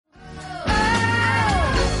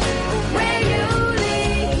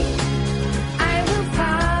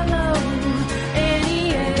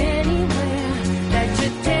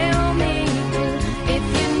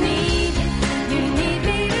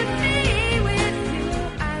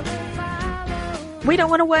We don't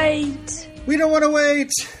want to wait. We don't want to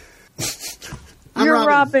wait. You're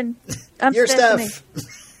Robin. I'm You're Stephanie. Steph.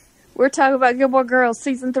 We're talking about Gilmore Girls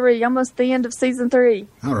Season 3, almost the end of Season 3.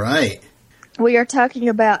 All right. We are talking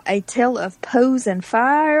about A Tale of Pose and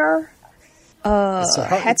Fire. It's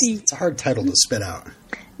a hard title to spit out.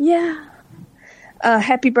 Yeah.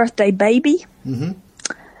 Happy Birthday, Baby. Mm-hmm.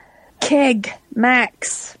 Keg,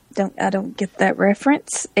 Max. I don't get that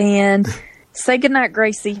reference. And Say Goodnight,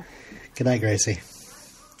 Gracie. Good night, Gracie.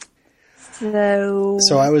 So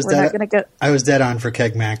I was we're not gonna go. I was dead on for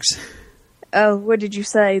Keg Max. Oh, what did you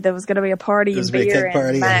say? There was going to be a party and beer a keg party,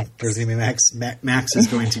 and Max. and there's going to be Max. Max is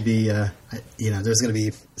going to be, there's going to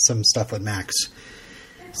be some stuff with Max.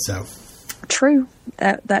 So true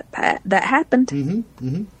that happened. Mm-hmm.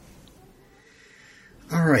 Mm-hmm.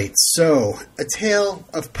 All right. So, A Tale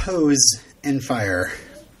of Pose and Fire.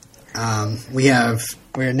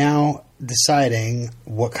 We're now deciding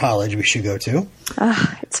what college we should go to.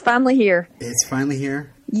 It's finally here. It's finally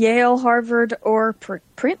here. Yale, Harvard, or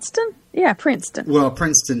Princeton? Yeah, Princeton. Well,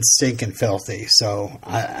 Princeton's stinking filthy, so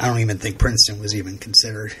I don't even think Princeton was even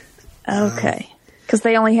considered. Okay. Because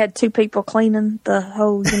they only had 2 people cleaning the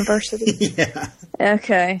whole university? Yeah.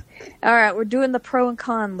 Okay. All right, we're doing the pro and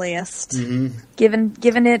con list. Mm-hmm. Given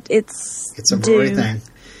it's a Rory thing.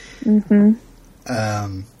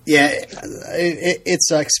 Mm-hmm. Yeah, it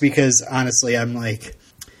sucks because, honestly, I'm like,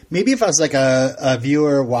 maybe if I was like a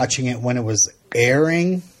viewer watching it when it was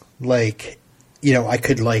airing, like, I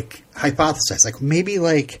could like hypothesize, like maybe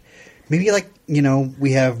we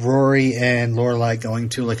have Rory and Lorelai going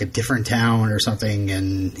to like a different town or something,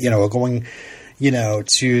 and going,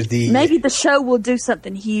 to the maybe the show will do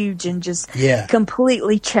something huge and just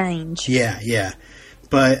completely change. Yeah,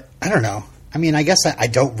 but I don't know. I mean, I guess I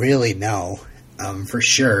don't really know for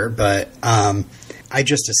sure, but I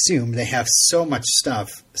just assume they have so much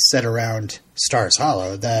stuff set around Stars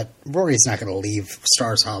Hollow that Rory's not going to leave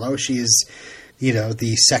Stars Hollow. She's,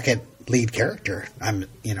 the second lead character. I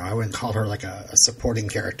wouldn't call her like a supporting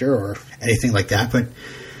character or anything like that, but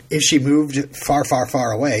if she moved far, far,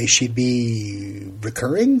 far away, she'd be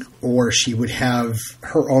recurring, or she would have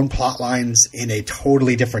her own plot lines in a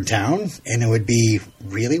totally different town, and it would be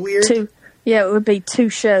really weird. It would be 2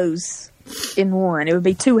 shows in one. It would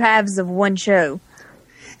be 2 halves of one show.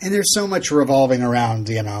 And there's so much revolving around,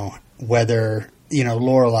 whether,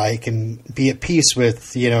 Lorelai can be at peace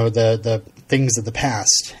with, the things of the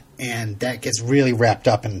past. And that gets really wrapped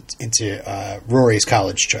up into Rory's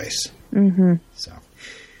college choice. Mm-hmm. So,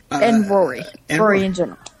 and Rory. Rory in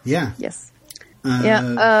general. Yeah. Yes.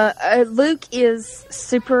 Luke is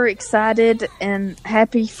super excited and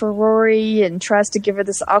happy for Rory and tries to give her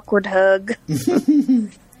this awkward hug.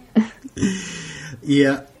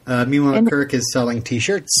 Yeah. Meanwhile, Kirk is selling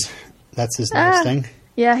T-shirts. That's his next thing.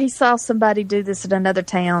 Yeah, he saw somebody do this in another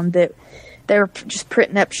town that they were just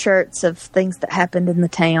printing up shirts of things that happened in the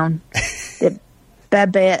town. That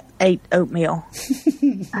Babette ate oatmeal.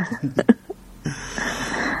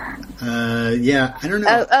 Yeah, I don't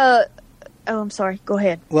know. I'm sorry. Go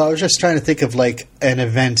ahead. Well, I was just trying to think of like an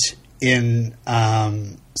event in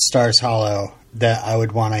Stars Hollow that I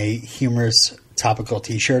would want a humorous topical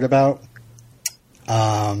T-shirt about.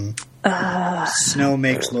 Snow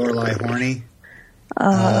makes Lorelai horny.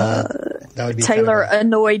 That would be Taylor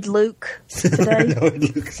annoyed Luke today.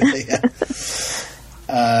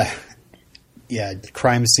 Yeah.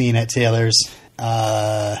 Crime scene at Taylor's.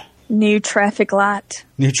 New traffic light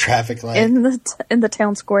in the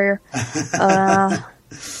town square.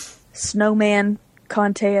 Snowman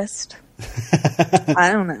contest. I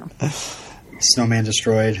don't know. Snowman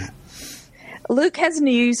destroyed. Luke has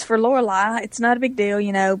news for Lorelai. It's not a big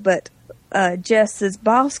deal, but Jess's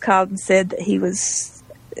boss called and said that he was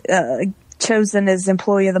chosen as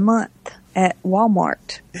Employee of the Month at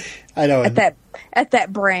Walmart. I know. At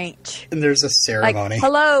that branch. And there's a ceremony. Like,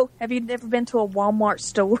 hello, have you never been to a Walmart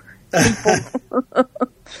store?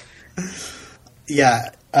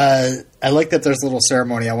 Yeah. I like that there's a little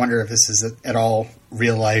ceremony. I wonder if this is at all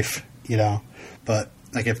real life, but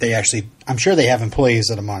like if they actually, I'm sure they have Employees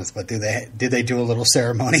of the Month, but did they do a little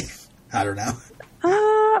ceremony? I don't know.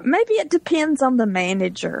 Maybe it depends on the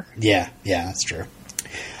manager. Yeah, that's true.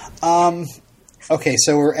 Okay,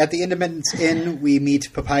 so we're at the Independence Inn. We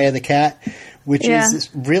meet Papaya the cat, which is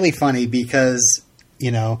really funny because,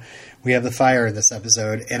 we have the fire in this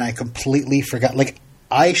episode, and I completely forgot. Like,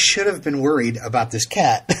 I should have been worried about this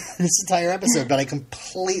cat this entire episode, but I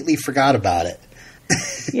completely forgot about it.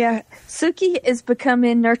 Yeah, Suki is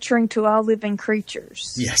becoming nurturing to all living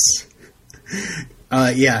creatures. Yes.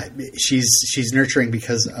 Yeah, she's nurturing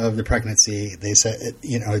because of the pregnancy. They said,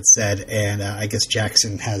 it said, and I guess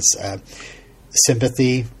Jackson has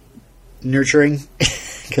sympathy nurturing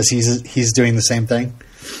because he's doing the same thing.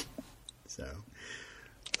 So,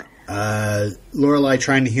 Lorelai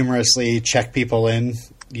trying to humorously check people in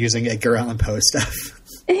using Edgar Allan Poe stuff.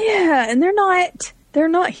 Yeah, and they're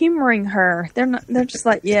not humoring her. They're just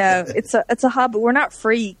like, yeah, it's a hobby. We're not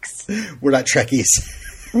freaks. We're not Trekkies.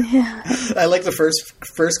 Yeah. I like the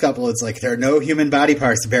first couple. It's like, there are no human body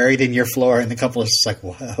parts buried in your floor, and the couple is just like,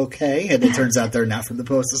 well, okay. And it turns out they're not from the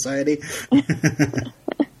Poe Society.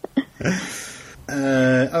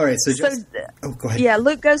 All right, so go ahead. Yeah,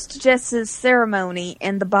 Luke goes to Jess's ceremony,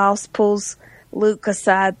 and the boss pulls Luke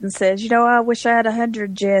aside and says, I wish I had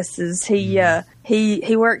 100 Jesses. He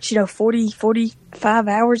works, 45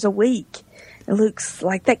 hours a week. And Luke's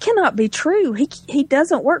like, that cannot be true. He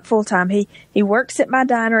doesn't work full time. He works at my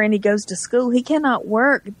diner and he goes to school. He cannot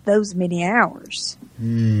work those many hours. ...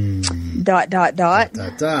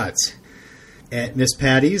 At Miss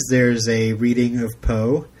Patty's, there's a reading of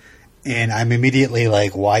Poe, and I'm immediately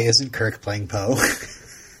like, why isn't Kirk playing Poe?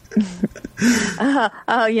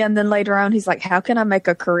 Oh yeah, and then later on he's like, how can I make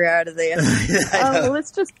a career out of this? Well,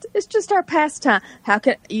 it's just our pastime. How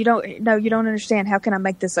can you don't understand, how can I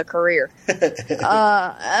make this a career?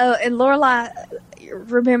 And Lorelai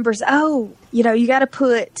remembers, you got to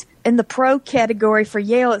put in the pro category for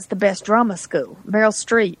Yale, it's the best drama school. Meryl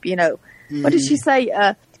Streep, what did she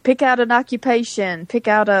say? Pick out an occupation, pick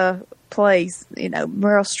out a place,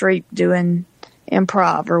 Meryl Streep doing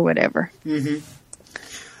improv or whatever. Mm-hmm.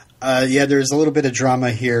 There's a little bit of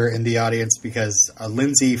drama here in the audience because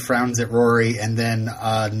Lindsay frowns at Rory, and then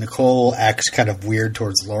Nicole acts kind of weird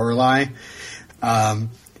towards Lorelai. And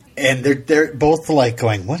they're both like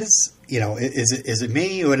going, "What is is it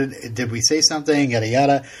me? Did we say something? Yada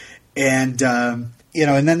yada." And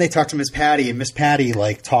and then they talk to Miss Patty, and Miss Patty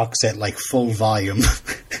like talks at like full volume.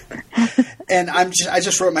 And I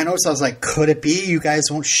just wrote my notes. I was like, could it be you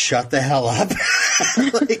guys won't shut the hell up?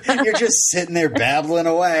 Like, you're just sitting there babbling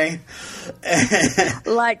away.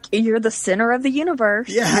 Like you're the center of the universe.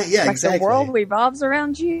 Yeah, like exactly. The world revolves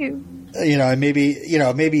around you. And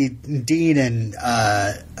maybe Dean and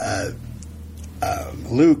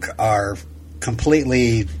Luke are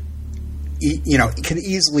completely, can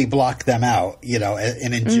easily block them out,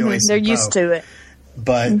 and enjoy. They're used to it.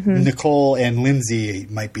 But Nicole and Lindsay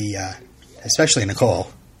might be, especially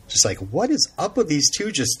Nicole, just like, what is up with these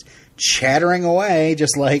two just chattering away,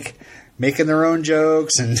 just like making their own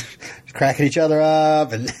jokes and cracking each other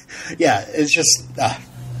up. And yeah, it's just, I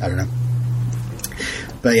don't know.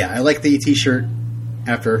 But yeah, I like the t-shirt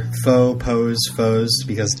after Foes,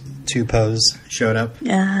 because two Poes showed up.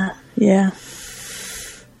 Yeah.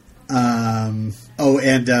 And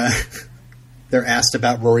they're asked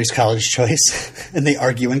about Rory's college choice, and they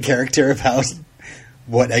argue in character about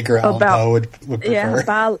what Edgar Allan Poe would prefer. Yeah,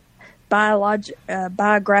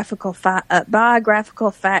 biographical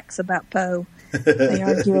facts about Poe. They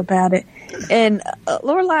argue about it. And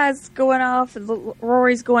Lorelai's going off, and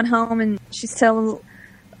Rory's going home, and she's telling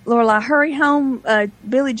Lorelai, hurry home.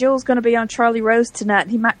 Billy Joel's going to be on Charlie Rose tonight,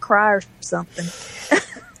 and he might cry or something.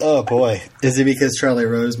 Oh, boy. Is it because Charlie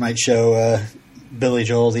Rose might show Billy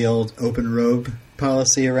Joel the old open robe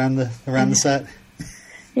policy around the set?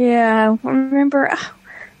 Yeah, I remember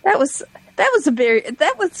that was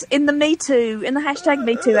in the Me Too, in the hashtag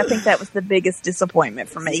Me Too. I think that was the biggest disappointment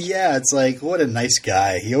for me. Yeah, it's like, what a nice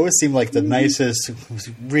guy. He always seemed like the nicest,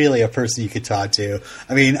 really a person you could talk to.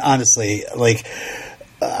 I mean, honestly, like,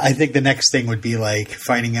 I think the next thing would be like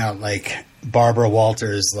finding out like Barbara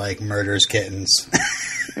Walters like murders kittens.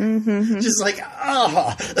 Mm-hmm. Just like,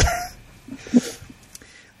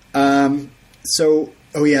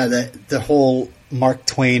 the whole Mark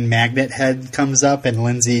Twain magnet head comes up, and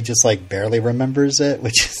Lindsay just like barely remembers it,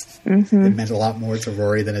 which is, it meant a lot more to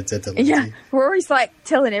Rory than it did to Lindsay. Yeah, Rory's like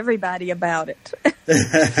telling everybody about it.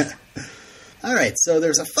 All right, so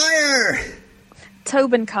there's a fire.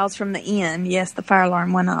 Tobin calls from the inn. Yes, the fire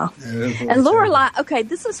alarm went off. Oh, and Lorelai, okay,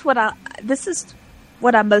 this is what I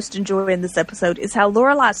most enjoy in this episode is how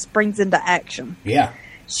Lorelai springs into action. Yeah.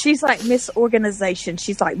 She's like Miss Organization.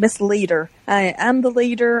 She's like Miss Leader. I'm the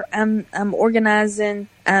leader. I'm organizing.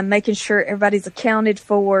 I'm making sure everybody's accounted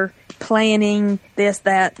for, planning this,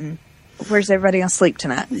 that, and where's everybody going to sleep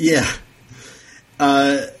tonight? Yeah.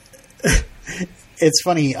 It's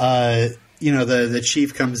funny. The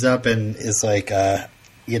chief comes up and is like,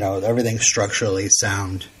 everything's structurally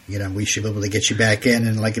sound. We should be able to get you back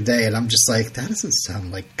in like a day. And I'm just like, that doesn't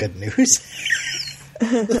sound like good news.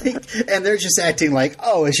 And they're just acting like,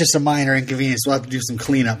 oh, it's just a minor inconvenience. We'll have to do some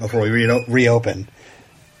cleanup before we reopen.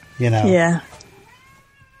 Yeah.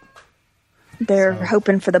 They're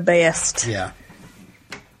hoping for the best. Yeah.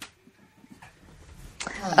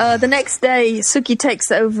 The next day, Suki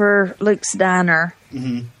takes over Luke's diner.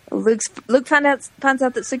 Mm-hmm. Luke finds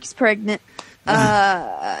out that Suki's pregnant.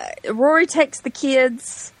 Rory takes the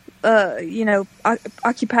kids,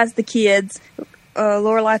 occupies the kids.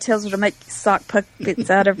 Lorelai tells her to make sock puppets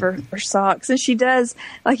out of her socks, and she does.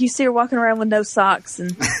 Like, you see her walking around with no socks,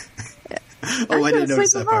 and I didn't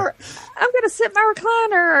notice that part. I'm going to sit in my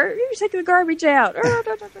recliner, or you take the garbage out.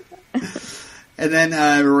 And then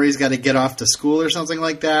Rory's got to get off to school or something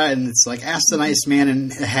like that, and it's like, ask the nice man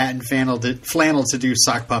in a hat and flannel to do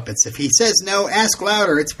sock puppets. If he says no, ask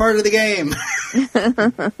louder. It's part of the game.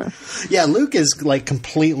 Yeah, Luke is like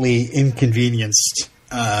completely inconvenienced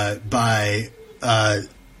by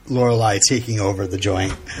Lorelai taking over the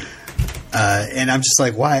joint. And I'm just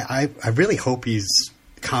like, why? I really hope he's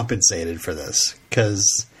compensated for this,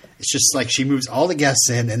 because it's just like she moves all the guests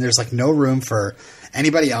in, and there's like no room for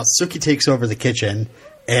anybody else. Suki takes over the kitchen,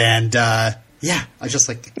 and I just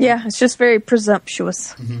like... Yeah, it's just very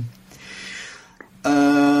presumptuous. Mm-hmm.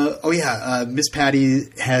 Miss Patty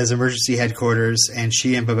has emergency headquarters, and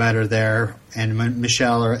she and Babette are there, and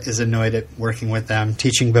Michelle is annoyed at working with them,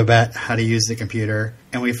 teaching Babette how to use the computer.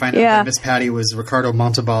 And we find out that Miss Patty was Ricardo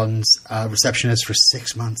Montalban's receptionist for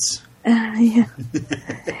 6 months.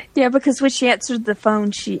 Yeah, because when she answered the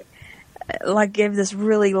phone, she gave this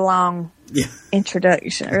really long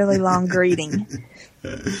introduction, really long greeting.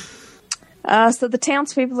 So the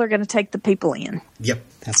townspeople are going to take the people in. Yep,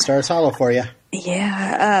 that's Stars Hollow for you.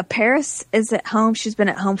 Yeah, Paris is at home. She's been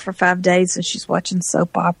at home for 5 days, and she's watching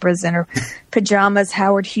soap operas in her pajamas,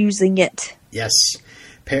 Howard Hughesing it. Yes.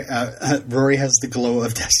 Rory has the glow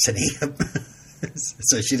of destiny.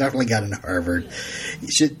 So she definitely got into Harvard.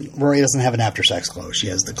 Rory doesn't have an after-sex glow. She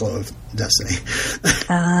has the glow of destiny.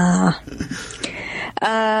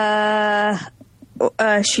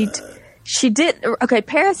 She did. Okay,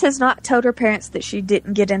 Paris has not told her parents that she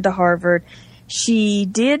didn't get into Harvard. She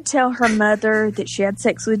did tell her mother that she had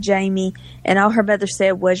sex with Jamie, and all her mother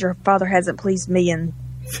said was, "Your father hasn't pleased me in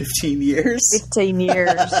 15 years." 15 years.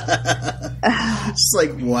 It's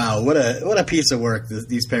like, wow, what a piece of work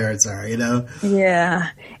these parents are, you know?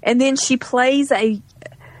 Yeah, and then she plays a.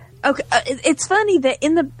 Okay, it's funny that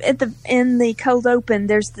in the cold open,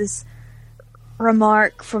 there's this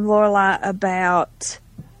remark from Lorelai about,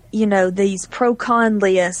 these pro-con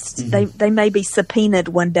lists. Mm-hmm. They may be subpoenaed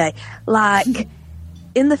one day. Like,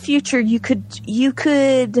 in the future, you could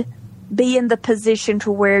be in the position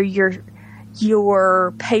to where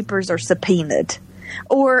your papers are subpoenaed,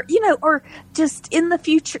 or just in the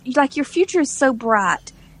future, like, your future is so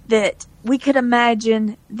bright that we could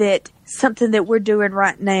imagine that something that we're doing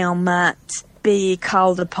right now might be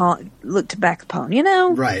called upon, looked back upon,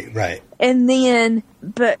 Right. And then,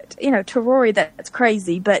 but, to Rory, that's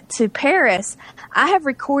crazy. But to Paris, I have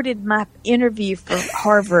recorded my interview for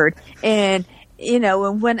Harvard, and,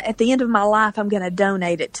 and when at the end of my life, I'm going to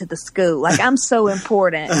donate it to the school. Like, I'm so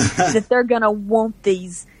important that they're going to want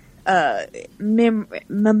these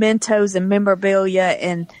mementos and memorabilia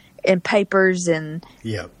and papers and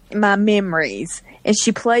my memories. And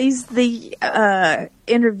she plays the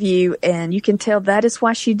interview, and you can tell that is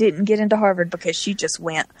why she didn't get into Harvard, because she just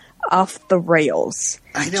went off the rails.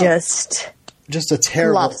 I know. Just a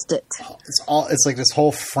terrible... Lost it. It's like this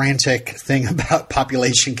whole frantic thing about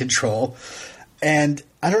population control. And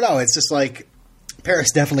I don't know, it's just like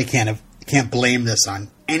Paris definitely can't blame this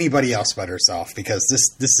on anybody else but herself, because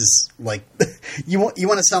this is like you want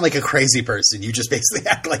to sound like a crazy person, you just basically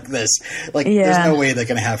act like this. Like, there's no way they're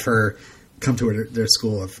going to have her come to their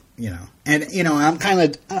school of, And I'm kind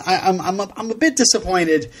of I'm a bit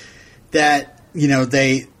disappointed that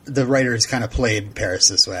the writers kind of played Paris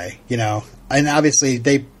this way, and obviously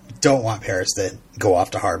they don't want Paris to go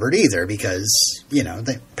off to Harvard either, because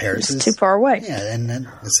Paris is too far away. Yeah, and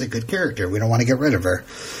it's a good character. We don't want to get rid of her,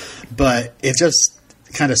 but it just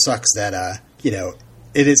kind of sucks that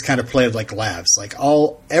it is kind of played like laughs. Like,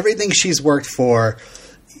 everything she's worked for,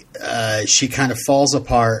 she kind of falls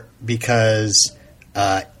apart because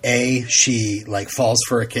she falls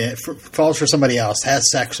for somebody else,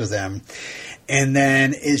 has sex with them, and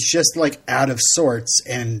then is just like out of sorts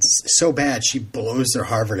and so bad she blows their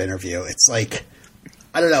Harvard interview. It's like,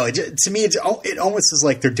 I don't know. To me, it almost is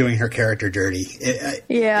like they're doing her character dirty.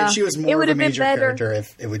 If she was more of a major character,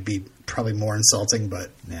 it would be probably more insulting.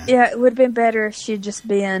 But it would have been better if she'd just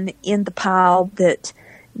been in the pile that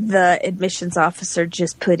the admissions officer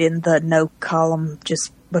just put in the no column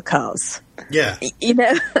just because. Yeah. It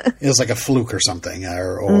was like a fluke or something,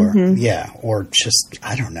 or just,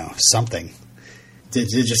 I don't know, something.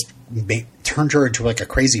 It just turned her into like a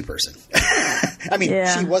crazy person. I mean,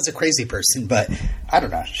 she was a crazy person, but I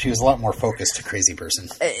don't know. She was a lot more focused to crazy person.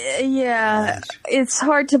 It's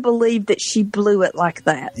hard to believe that she blew it like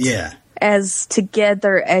that. Yeah. As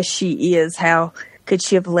together as she is, how could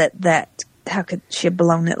she have how could she have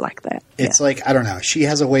blown it like that? It's like, I don't know. She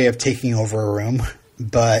has a way of taking over a room,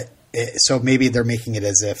 but so maybe they're making it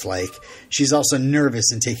as if like she's also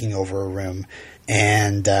nervous in taking over a room,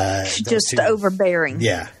 and she's just overbearing.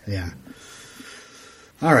 Yeah.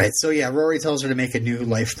 All right, so Rory tells her to make a new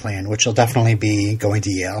life plan, which will definitely be going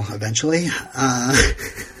to Yale eventually.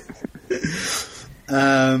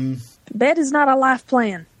 Bed is not a life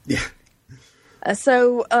plan. Yeah.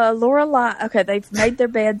 So Lorelai, okay, they've made their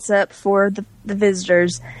beds up for the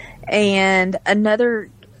visitors, and another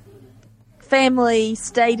family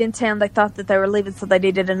stayed in town. They thought that they were leaving, so they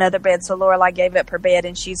needed another bed. So Lorelai gave up her bed,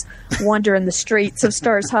 and she's wandering the streets of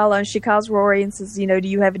Stars Hollow. And she calls Rory and says, "Do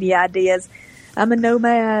you have any ideas? I'm a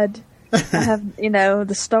nomad. I have,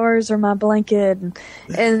 the stars are my blanket."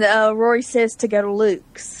 And Rory says to go to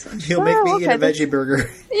Luke's. He'll make me eat a veggie burger.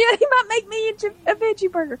 Yeah, he might make me eat a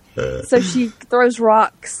veggie burger. So she throws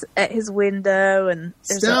rocks at his window, and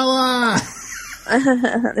Stella!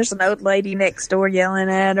 There's an old lady next door yelling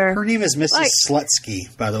at her. Her name is Mrs.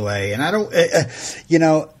 Slutsky, by the way. And I don't,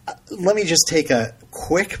 let me just take a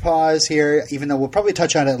quick pause here, even though we'll probably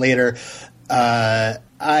touch on it later. I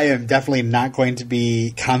am definitely not going to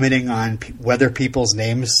be commenting on whether people's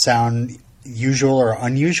names sound usual or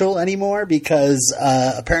unusual anymore, because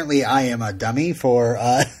apparently I am a dummy for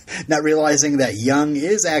not realizing that Young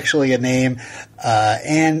is actually a name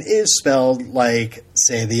and is spelled like,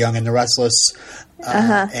 say, The Young and the Restless,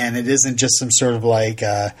 and it isn't just some sort of like,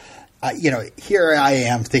 here I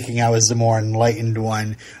am thinking I was the more enlightened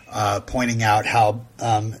one, pointing out how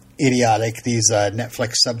idiotic these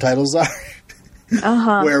Netflix subtitles are.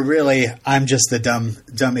 Where really I'm just the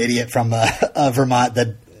dumb idiot from Vermont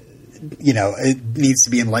that it needs to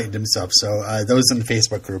be enlightened himself. So those in the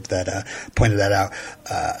Facebook group that pointed that out,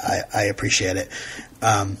 I appreciate it.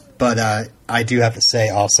 But I do have to say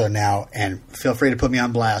also now, and feel free to put me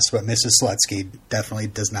on blast, but Mrs. Slutsky definitely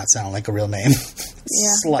does not sound like a real name.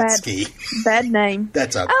 Yeah, Slutsky. Bad name.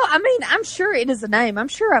 That's up. Oh, I mean, I'm sure it is a name. I'm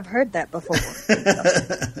sure I've heard that before.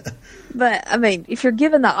 But I mean, if you're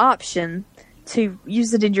given the option to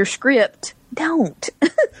use it in your script, don't.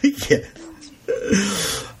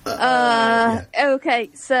 Yeah. Okay,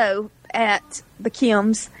 so at the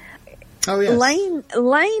Kims, yes.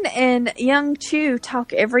 Lane and Young Chu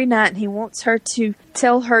talk every night, and he wants her to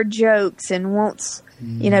tell her jokes and wants,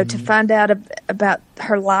 to find out about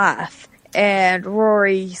her life. And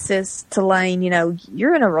Rory says to Lane,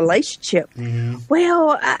 you're in a relationship. Mm-hmm.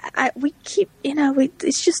 Well, we keep,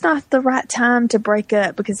 it's just not the right time to break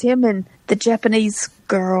up, because him and the Japanese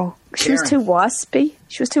girl, she was too waspy.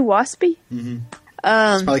 Mm-hmm.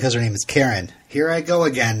 It's probably because her name is Karen. Here I go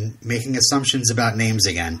again, making assumptions about names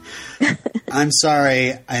again. I'm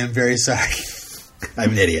sorry. I am very sorry.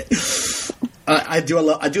 I'm an idiot. I do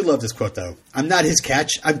love this quote, though. I'm not his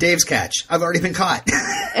catch. I'm Dave's catch. I've already been caught.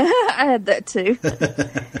 I had that, too.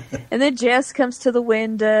 And then Jess comes to the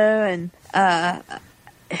window, and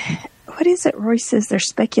what is it? Rory says there's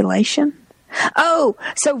speculation. Oh,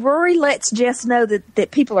 so Rory lets Jess know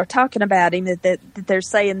that people are talking about him, that they're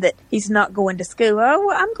saying that he's not going to school. Oh,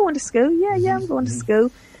 well, I'm going to school. Yeah, I'm going to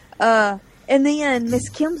school. And then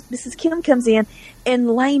Mrs. Kim comes in,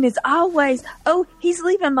 and Lane is always, he's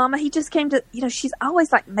leaving, Mama. He just came to, she's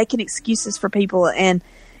always like making excuses for people. And,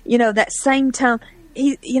 that same time,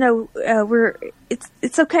 it's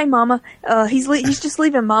okay, Mama. He's just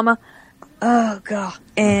leaving, Mama. Oh, God.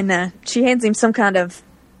 And she hands him some kind of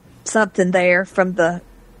something there from the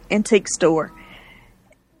antique store.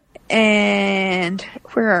 And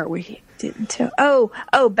where are we? Didn't tell.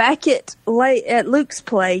 Back at Luke's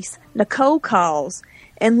place, Nicole calls,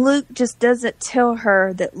 and Luke just doesn't tell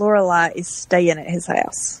her that Lorelai is staying at his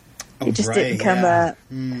house. It just didn't come up.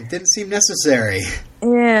 Didn't seem necessary.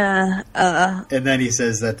 Yeah. And then he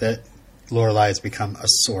says that Lorelai has become a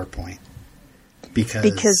sore point. Because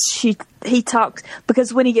he talks,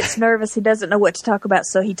 because when he gets nervous, he doesn't know what to talk about,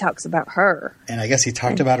 so he talks about her. And I guess he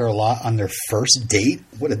talked about her a lot on their first date.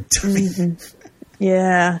 What a dummy. Mm-hmm.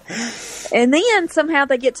 Yeah. And then somehow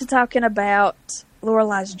they get to talking about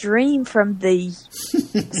Lorelai's dream from the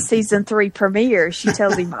season 3 premiere. She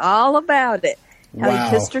tells him all about it. How he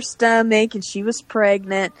kissed her stomach and she was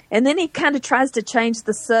pregnant. And then he kind of tries to change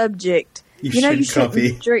the subject. You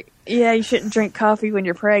shouldn't drink. Yeah, you shouldn't drink coffee when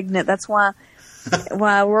you're pregnant. That's why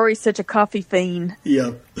Rory's such a coffee fiend.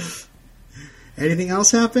 Yep. Anything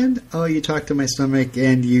else happened? Oh, you talked to my stomach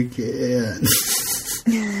and you...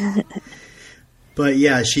 But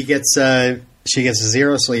yeah, she gets she gets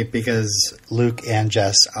zero sleep because Luke and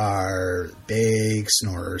Jess are big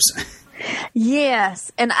snorers.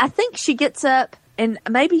 Yes, and I think she gets up and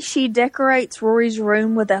maybe she decorates Rory's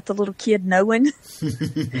room without the little kid knowing.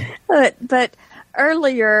 But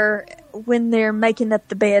earlier when they're making up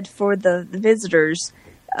the bed for the visitors,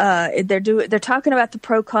 they're talking about the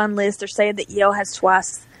pro con list. They're saying that Yale has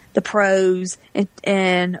twice the pros,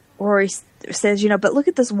 and Rory says, but look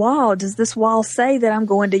at this wall. Does this wall say that I'm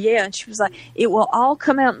going to Yale? And she was like, it will all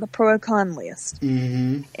come out in the pro con list.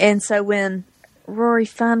 Mm-hmm. And so when Rory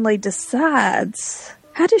finally decides,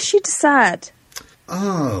 how does she decide?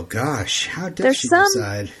 Oh gosh, how does she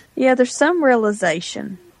decide? Yeah, there's some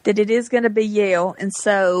realization that it is going to be Yale, and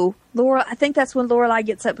so I think that's when Lorelai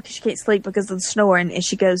gets up because she can't sleep because of the snoring, and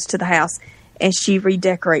she goes to the house and she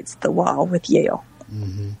redecorates the wall with Yale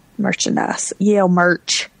merchandise, Yale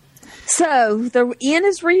merch. So the inn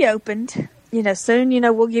is reopened. Soon,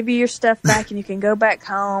 we'll give you your stuff back and you can go back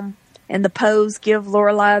home. And the Poes give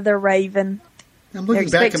Lorelai their raven. I'm looking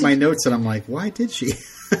back at my notes and I'm like, why did she?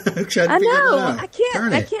 I know. I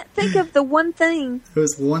can't think of the one thing. It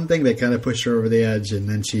was one thing that kind of pushed her over the edge, and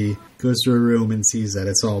then she goes to her room and sees that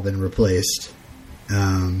it's all been replaced.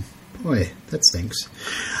 Boy, that stinks.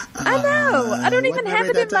 I know. I don't even have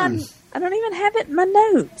it in my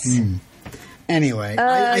notes. Anyway,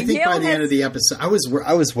 I think by the end of the episode, I was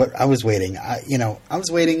waiting. I was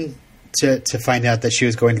waiting to find out that she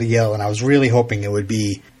was going to Yale, and I was really hoping it would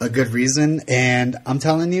be a good reason. And I'm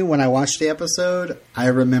telling you, when I watched the episode, I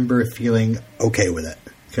remember feeling okay with it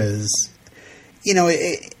because,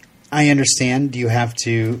 I understand we have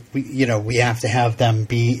to have them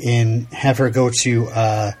have her go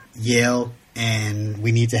to Yale, and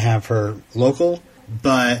we need to have her local,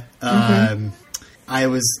 but I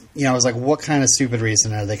was like, what kind of stupid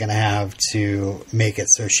reason are they going to have to make it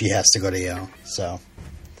so she has to go to Yale? So.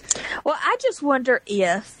 Well, I just wonder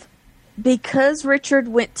if, because Richard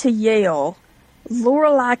went to Yale,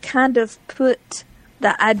 Lorelai kind of put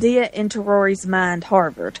the idea into Rory's mind,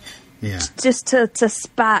 Harvard. Yeah. Just to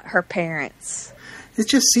spite her parents. It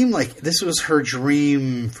just seemed like this was her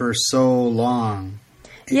dream for so long.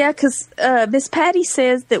 Yeah, because Miss Patty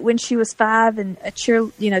says that when she was 5 and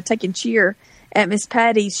taking cheer at Miss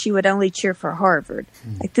Patty's, she would only cheer for Harvard.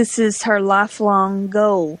 Like, this is her lifelong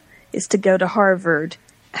goal, is to go to Harvard.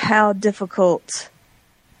 How difficult.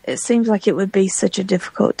 It seems like it would be such a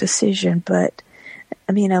difficult decision, but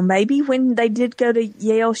maybe when they did go to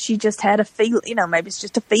Yale, she just had a feel, maybe it's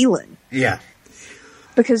just a feeling. Yeah.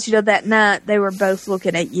 Because, that night they were both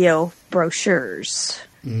looking at Yale brochures.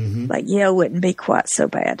 Mm-hmm. Like, Yale wouldn't be quite so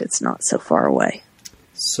bad. It's not so far away.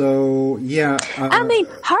 So, yeah.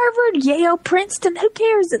 Harvard, Yale, Princeton, who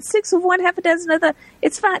cares? It's 6 of one, half a dozen of the.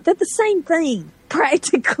 It's fine. They're the same thing,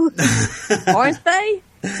 practically. Aren't they?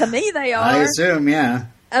 To me, they are. I assume, yeah.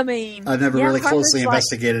 I've never really closely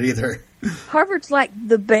investigated either. Harvard's like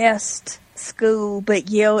the best school,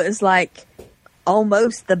 but Yale is like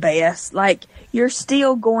almost the best. Like, you're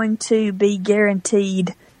still going to be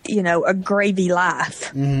guaranteed, a gravy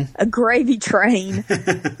life, a gravy train.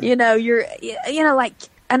 Like,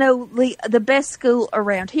 I know the best school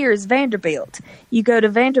around here is Vanderbilt. You go to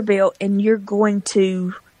Vanderbilt and you're going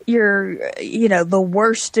to. The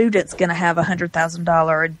worst student's going to have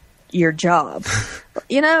 $100,000 a year job.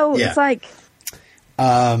 Yeah. It's like.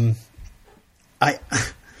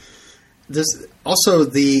 This also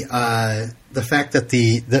the fact that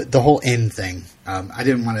the whole end thing.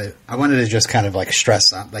 I wanted to just kind of like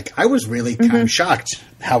stress on. Like, I was really kind of shocked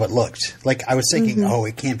how it looked. Like, I was thinking, oh,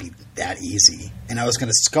 it can't be that easy, and I was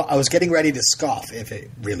getting ready to scoff if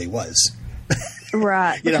it really was.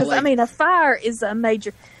 Right. Because a fire is a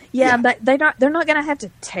major. Yeah, but they're not going to have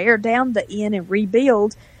to tear down the inn and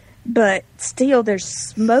rebuild, but still there's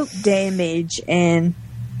smoke damage, and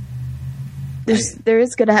there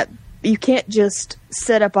is going to have. You can't just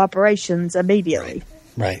set up operations immediately.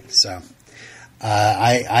 Right. So,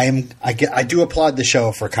 I do applaud the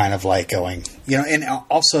show for kind of like going, and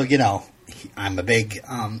also, I'm a big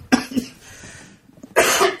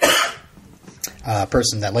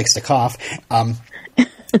person that likes to cough.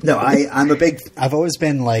 No, I've always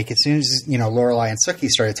been like, as soon as, Lorelai and Sookie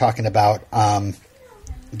started talking about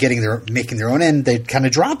making their own end, they kind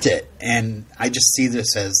of dropped it. And I just see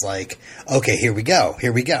this as like, okay, here we go.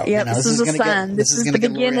 Yeah, this is a sign. This is the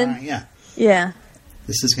beginning. Yeah.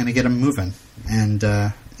 This is going to get them moving. And,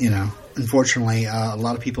 unfortunately, a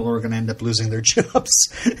lot of people are going to end up losing their jobs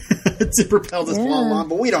to propel this plot along,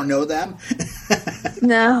 but we don't know them.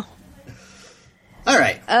 No. All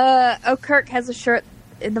right. Kirk has a shirt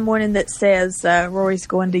in the morning that says Rory's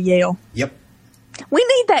going to Yale. Yep. We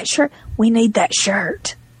need that shirt.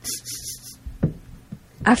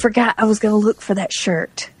 I forgot I was going to look for that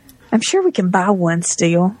shirt. I'm sure we can buy one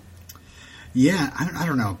still. Yeah, I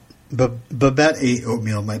don't know. But Babette ate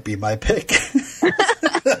oatmeal might be my pick. Just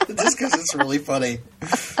because it's really funny.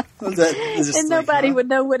 And nobody would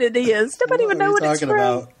know what it is. Nobody would know what it's from.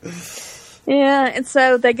 About? Yeah, and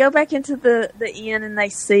so they go back into the inn and they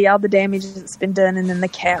see all the damage that's been done, and then the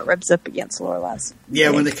cat rubs up against Lorelai's. Yeah,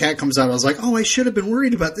 when the cat comes out, I was like, oh, I should have been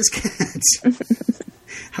worried about this cat.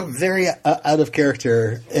 How very out of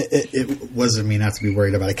character it was of me not to be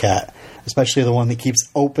worried about a cat, especially the one that keeps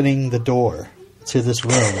opening the door to this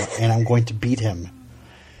room, and I'm going to beat him.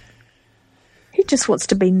 He just wants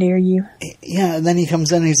to be near you. Yeah, and then he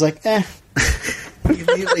comes in and he's like, eh. He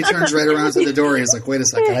immediately turns right around to the door. He's like, wait a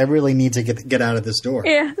second, I really need to get out of this door.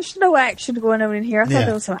 Yeah, there's no action going on in here. I thought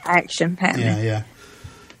there was some action happening. Yeah.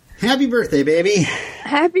 Happy birthday, baby.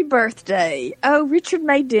 Happy birthday. Oh, Richard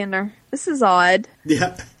made dinner. This is odd.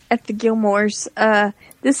 Yeah. At the Gilmores.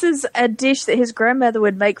 This is a dish that his grandmother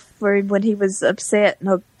would make for him when he was upset and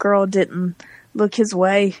a girl didn't look his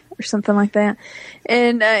way or something like that.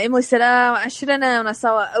 And Emily said, oh, I should have known. I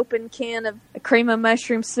saw an open can of cream of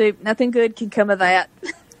mushroom soup. Nothing good can come of that.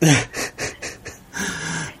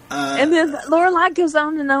 And then Lorelai goes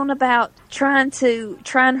on and on about trying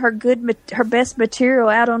her best material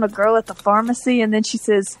out on a girl at the pharmacy, and then she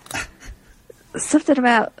says something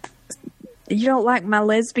about, you don't like my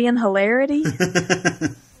lesbian hilarity?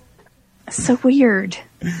 So weird.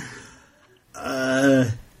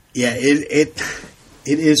 Yeah, it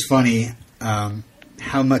is funny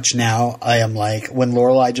how much now I am like, when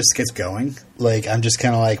Lorelai just gets going, like, I'm just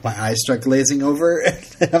kind of like, my eyes start glazing over,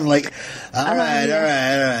 and I'm like, all right,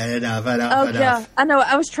 enough. Yeah, I know.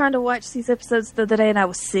 I was trying to watch these episodes the other day, and I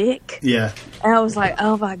was sick. Yeah. And I was like,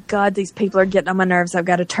 oh my God, these people are getting on my nerves. I've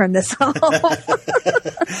got to turn this off.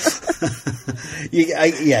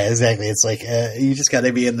 Yeah, exactly. It's like, you just got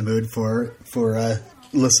to be in the mood for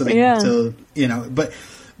listening to, but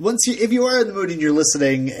if you are in the mood and you're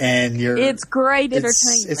listening and it's great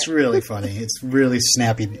entertainment. It's really funny. It's really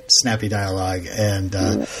snappy dialogue. And,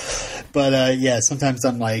 sometimes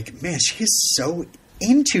I'm like, man, she is so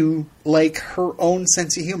into like her own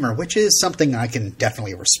sense of humor, which is something I can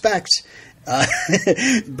definitely respect.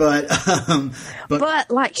 But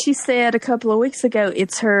like she said a couple of weeks ago,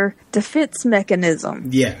 it's her defense mechanism.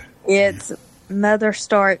 Yeah. It's Mother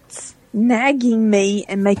starts nagging me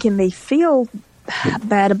and making me feel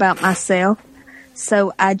bad about myself,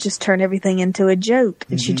 so I just turn everything into a joke,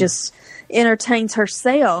 and she just entertains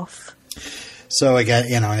herself. So again,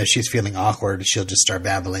 if she's feeling awkward, she'll just start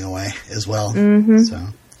babbling away as well.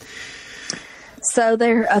 So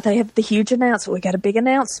they have the huge announcement. We got a big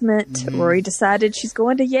announcement. Rory decided she's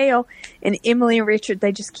going to Yale, and Emily and Richard,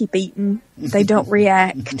 they just keep eating. They don't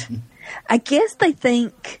react. I guess they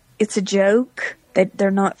think it's a joke.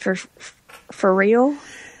 They're not for real.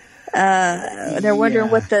 They're wondering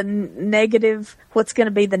what's going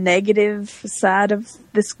to be the negative side of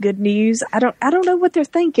this good news. I don't know what they're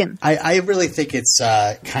thinking. I really think it's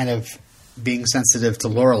kind of being sensitive to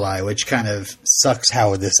Lorelai, which kind of sucks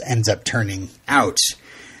how this ends up turning out.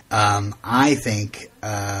 I think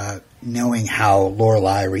knowing how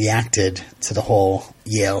Lorelai reacted to the whole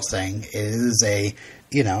Yale thing is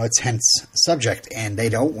it's tense subject, and they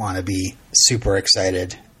don't want to be super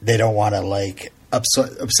excited. They don't want to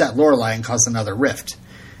upset Lorelai and cause another rift.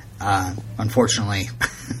 Unfortunately,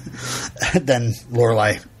 then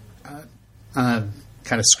Lorelai kind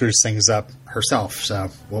of screws things up herself. So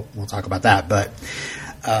we'll talk about that. But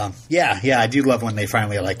I do love when they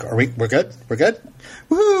finally are like, we're good? We're good?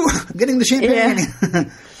 Woo! I'm getting the champagne. Yeah.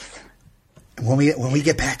 When we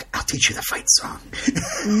get back, I'll teach you the fight song.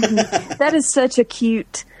 That is such a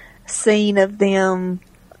cute scene of them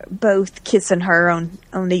both kissing her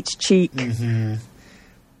on each cheek.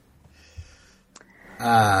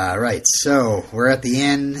 Right, so we're at the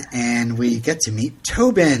inn, and we get to meet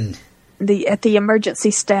Tobin. At the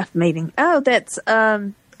emergency staff meeting. Oh, that's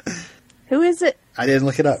who is it? I didn't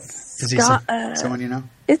look it up. Is he someone you know?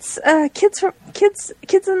 It's kids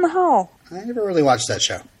in the hall. I never really watched that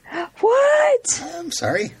show. What? I'm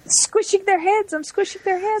sorry. Squishing their heads. I'm squishing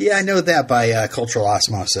their heads. Yeah, I know that by cultural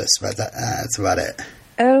osmosis, but that's about it.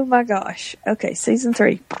 Oh my gosh. Okay, season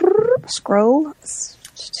 3. Scroll.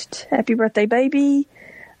 Happy birthday, baby.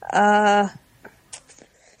 Oh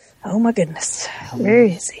my goodness. Where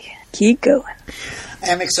is he? Keep going.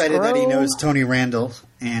 I'm excited that he knows Tony Randall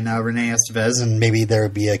and Renee Estevez, and maybe there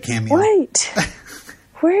would be a cameo. Wait.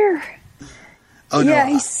 Where? Oh, yeah,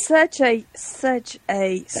 no. He's such a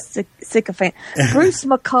sycophant. Bruce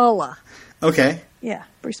McCullough. Okay. Yeah,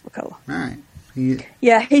 Bruce McCullough. All right.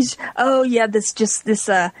 Yeah, he's. Oh, yeah. This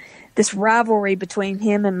this rivalry between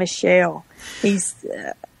him and Michelle. He's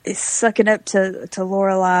sucking up to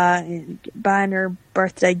Lorelai and buying her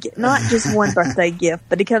birthday gift. Not just one birthday gift,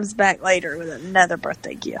 but he comes back later with another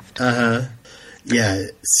birthday gift. Yeah,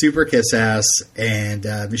 super kiss ass, and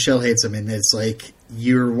Michelle hates him, and it's like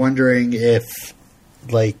you're wondering if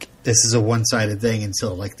like this is a one-sided thing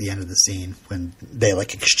until like the end of the scene when they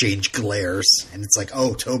like exchange glares, and it's like,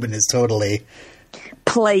 oh, Tobin is totally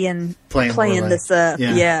playing this up.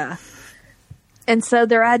 Yeah. And so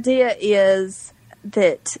their idea is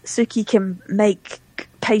that Suki can make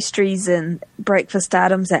pastries and breakfast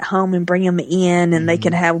items at home and bring them in, and they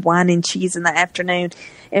can have wine and cheese in the afternoon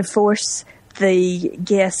and force the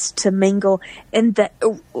guests to mingle. And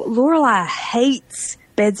Lorelai hates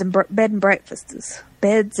bed and breakfasts.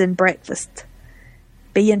 Beds and breakfast.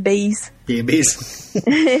 B&Bs. B&Bs.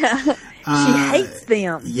 Yeah. She hates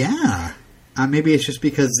them. Yeah. Maybe it's just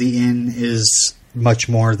because the inn is much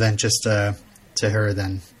more than just to her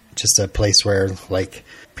than just a place where like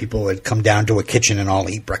people would come down to a kitchen and all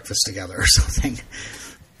eat breakfast together or something.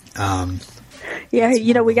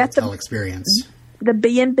 Yeah, we got the experience. The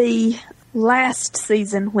B&B last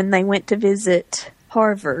season when they went to visit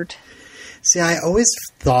Harvard. See, I always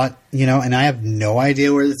thought, and I have no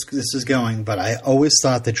idea where this is going, but I always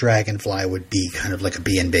thought the Dragonfly would be kind of like a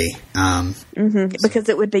B&B. Because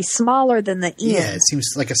it would be smaller than the inn. Yeah, it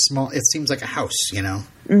seems like a house,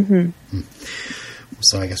 Mm-hmm.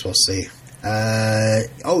 So I guess we'll see.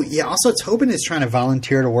 Also Tobin is trying to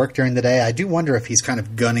volunteer to work during the day. I do wonder if he's kind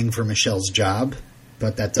of gunning for Michelle's job,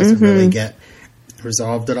 but that doesn't really get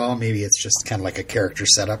resolved at all. Maybe it's just kind of like a character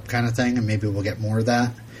setup kind of thing, and maybe we'll get more of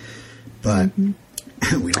that. But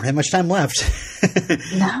we don't have much time left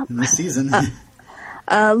in this season.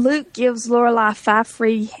 Luke gives Lorelai 5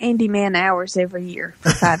 free handyman hours every year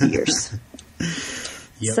for 5 years.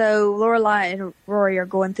 Yep. So Lorelai and Rory are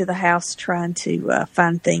going through the house trying to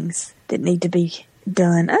find things that need to be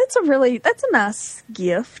done. That's a nice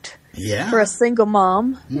gift for a single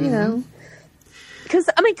mom, Because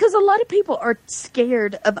a lot of people are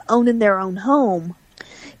scared of owning their own home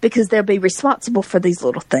because they'll be responsible for these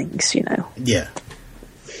little things, Yeah.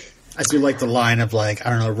 I do like the line of like, I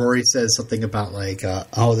don't know, Rory says something about like,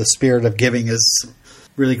 the spirit of giving is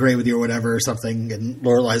really great with you or whatever or something. And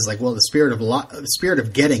Lorelai's like, well, the spirit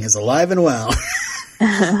of getting is alive and well.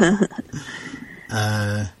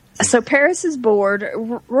 So Paris is bored.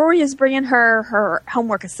 Rory is bringing her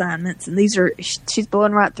homework assignments, and she's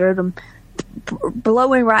blowing right through them.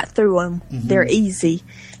 Mm-hmm. They're easy.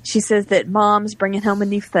 She says that Mom's bringing home a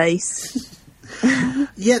new face.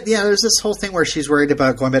 Yeah. There's this whole thing where she's worried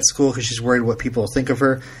about going back to school because she's worried what people will think of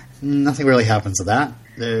her. Nothing really happens to that.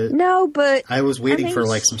 No, but I was waiting for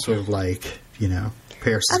like some sort of like,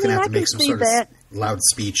 Paris is going to have to make some sort of loud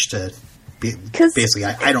speech to be basically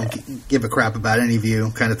I don't give a crap about any of you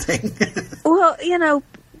kind of thing. Well,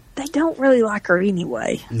 they don't really like her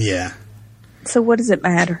anyway. Yeah. So what does it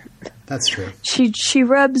matter? That's true. She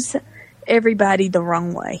rubs everybody the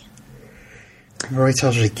wrong way. Rory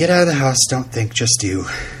tells her to get out of the house, don't think, just do.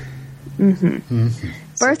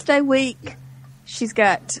 Birthday week.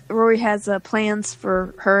 Rory has plans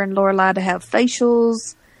for her and Lorelai to have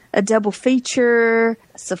facials, a double feature,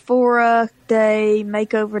 Sephora day,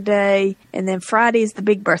 makeover day, and then Friday is the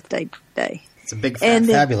big birthday day. It's a big,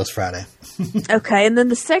 fabulous Friday. Okay, and then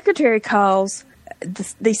the secretary calls,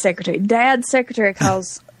 Dad's secretary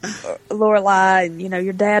calls Lorelai, and,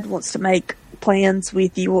 your dad wants to make plans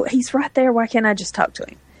with you. Well, he's right there. Why can't I just talk to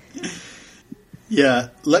him? Yeah,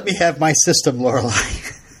 let me have my system,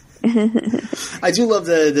 Lorelai. I do love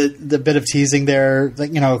the bit of teasing there,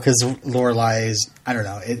 like, because Lorelai's, I don't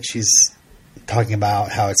know, she's talking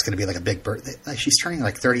about how it's going to be like a big birthday. Like, she's turning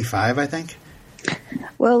like 35, I think.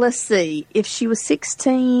 Well, let's see. If she was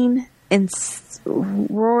 16 and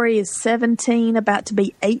Rory is 17, about to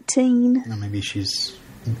be 18. No, maybe she's...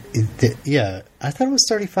 Yeah, I thought it was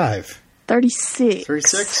 35. 36.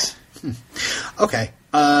 36? Okay.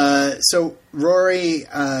 So Rory...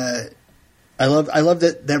 I love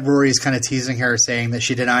that Rory's kind of teasing her, saying that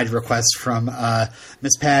she denied requests from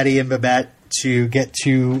Miss Patty and Babette to get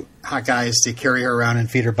 2 hot guys to carry her around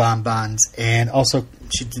and feed her bonbons, and also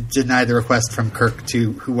she denied the request from Kirk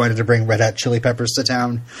who wanted to bring Red Hot Chili Peppers to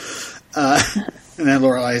town. And then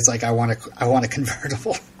Lorelai's like, I want a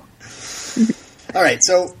convertible. All right,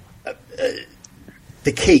 so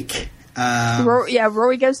the cake.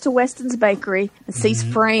 Rory goes to Weston's Bakery and sees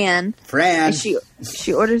Fran. And she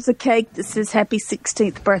orders a cake that says Happy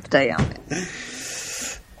 16th Birthday on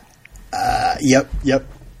it. Yep.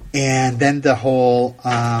 And then the whole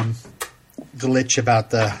glitch about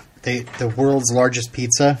the world's largest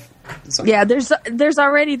pizza. So, Yeah, there's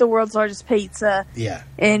already the world's largest pizza. Yeah.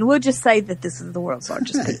 And we'll just say that this is the world's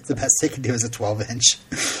largest pizza. The best they can do is a 12-inch.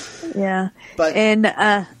 Yeah. But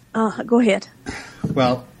go ahead.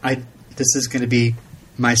 Well, this is going to be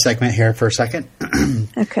my segment here for a second.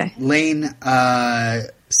 Okay. Lane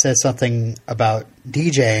said something about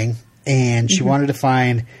DJing, and she wanted to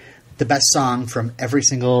find the best song from every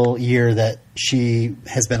single year that she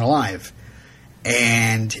has been alive.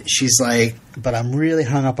 And she's like, but I'm really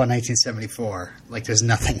hung up on 1974. Like, there's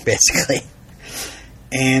nothing, basically.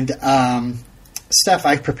 And, Steph,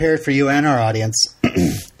 I prepared for you and our audience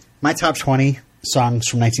my top 20 songs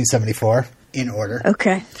from 1974 in order.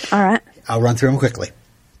 Okay. All right. I'll run through them quickly.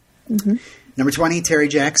 Mm-hmm. Number 20, Terry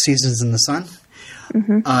Jacks, Seasons in the Sun.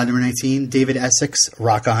 Mm-hmm. Number 19, David Essex,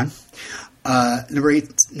 Rock On. Number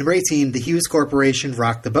 18, The Hughes Corporation,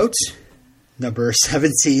 Rock the Boat. Number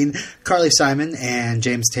 17, Carly Simon and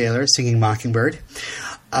James Taylor singing Mockingbird.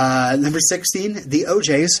 Number 16, The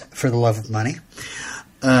OJs, For the Love of Money.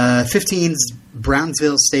 15,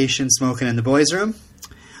 Brownsville Station, Smoking in the Boys' Room.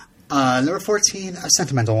 Number 14, a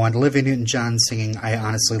sentimental one, Olivia Newton-John singing I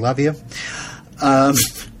Honestly Love You.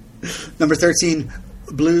 Number 13,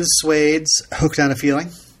 Blues Suede's Hooked on a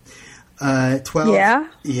Feeling. 12. Yeah.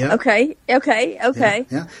 Yeah. Okay.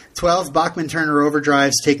 Yeah. 12, Bachman Turner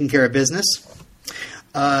Overdrive's Taking Care of Business.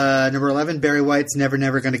 Number 11, Barry White's Never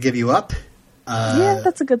Never Gonna Give You Up. Yeah,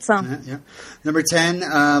 that's a good song. Yeah. Number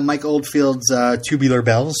 10, Mike Oldfield's Tubular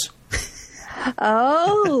Bells.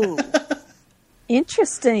 Oh.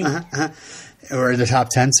 Interesting. Or in the top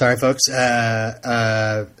 10, sorry, folks.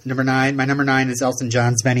 Number 9, my number 9 is Elton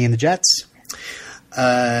John's Benny and the Jets.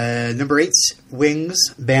 Number 8, Wings,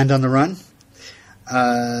 Band on the Run.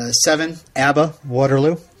 7, ABBA,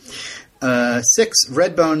 Waterloo. 6,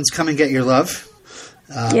 Redbone's Come and Get Your Love.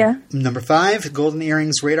 Yeah. Number 5, Golden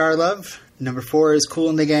Earrings, Radar Love. Number 4 is Kool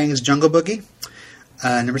and the Gang's Jungle Boogie.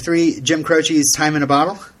 Number 3, Jim Croce's Time in a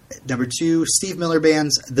Bottle. Number 2, Steve Miller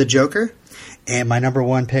Band's The Joker. And my number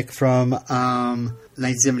 1 pick from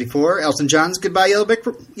 1974, Elton John's Goodbye Yellow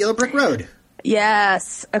Brick Road.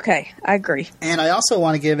 Yes. Okay. I agree. And I also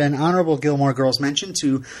want to give an honorable Gilmore Girls mention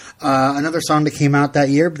to another song that came out that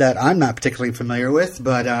year that I'm not particularly familiar with,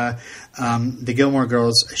 but the Gilmore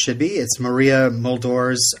Girls should be. It's Maria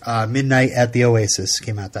Muldaur's Midnight at the Oasis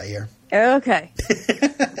came out that year. Okay.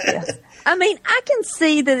 Yes. I mean, I can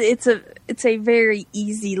see that it's a very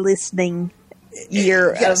easy listening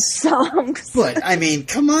year of songs. But, I mean,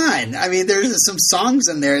 come on. I mean, there's some songs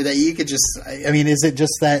in there that you could just... I mean, is it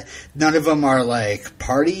just that none of them are, like,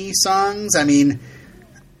 party songs? I mean...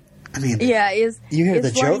 Yeah, you hear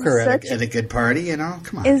The Joker at a good party, you know?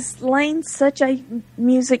 Come on. Is Lane such a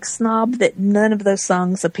music snob that none of those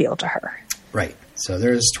songs appeal to her? Right. So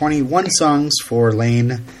there's 21 songs for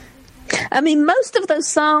Lane. I mean, most of those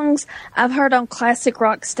songs I've heard on classic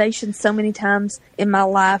rock stations so many times in my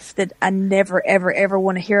life that I never, ever, ever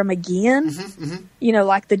want to hear them again. Mm-hmm, mm-hmm. You know,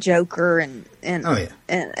 like The Joker and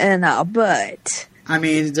all. But I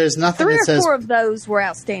mean, there's nothing 3 that or says 4 of those were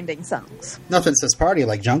outstanding songs. Nothing says party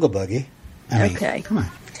like Jungle Boogie. I mean, okay, come on.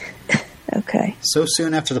 Okay. So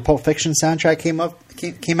soon after the Pulp Fiction soundtrack came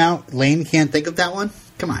out, Lane can't think of that one.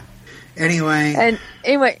 Come on. Anyway,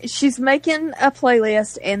 she's making a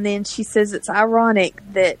playlist, and then she says it's ironic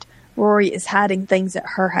that Rory is hiding things at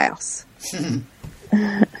her house.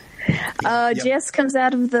 Jess comes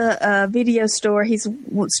out of the video store. He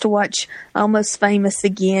wants to watch Almost Famous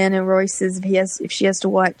again, and Rory says if she has to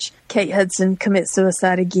watch Kate Hudson commit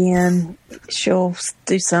suicide again, she'll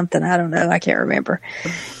do something. I don't know. I can't remember.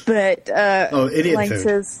 But Indian Lane food.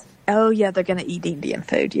 says, oh, yeah, they're going to eat Indian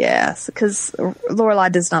food, yes, because Lorelai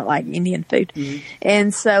does not like Indian food. Mm-hmm.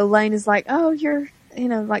 And so Lane is like, oh, you're,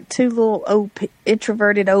 like 2 little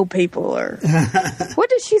introverted old people. Or what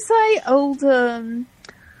did she say? Old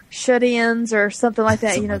shut-ins or something like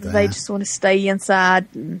that. That they just want to stay inside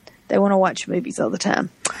and they want to watch movies all the time.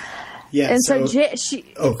 Yeah. And so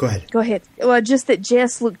go ahead. Go ahead. Well, just that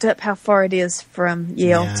Jess looked up how far it is from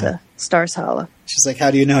Yale to Stars Hollow. She's like,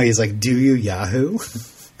 how do you know? He's like, do you, Yahoo?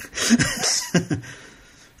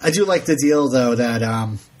 I do like the deal, though, that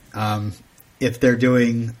if they're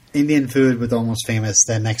doing Indian food with Almost Famous,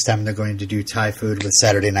 then next time they're going to do Thai food with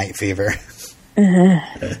Saturday Night Fever.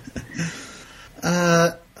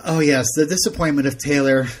 Oh, yes, the disappointment of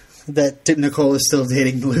Taylor that Nicole is still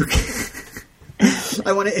dating Luke.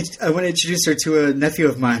 I want to introduce her to a nephew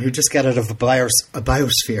of mine who just got out of a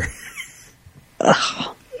biosphere.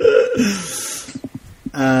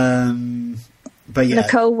 But yeah,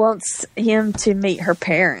 Nicole wants him to meet her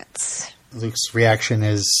parents. Luke's reaction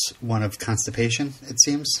is one of constipation, it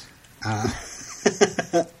seems.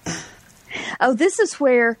 Oh, this is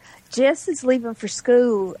where Jess is leaving for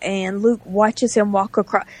school, and Luke watches him walk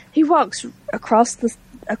across. He walks across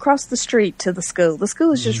the street to the school. The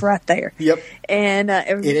school is just right there. Yep. And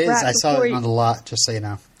it is. right I saw it on the lot, just so you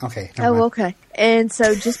know. Okay. Never mind. Okay. And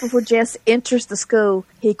so just before Jess enters the school,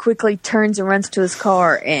 he quickly turns and runs to his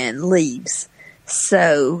car and leaves.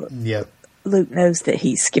 So yep. Luke knows that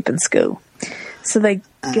he's skipping school. So they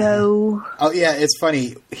go... Oh, yeah, it's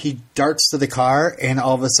funny. He darts to the car, and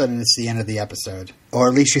all of a sudden it's the end of the episode. Or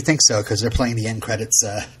at least you think so, because they're playing the end credits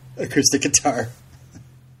acoustic guitar.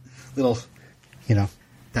 Little,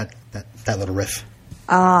 that little riff.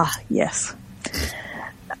 Ah, yes.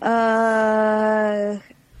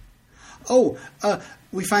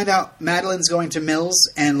 We find out Madeline's going to Mills,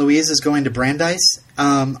 and Louise is going to Brandeis.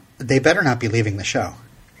 They better not be leaving the show,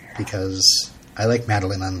 because I like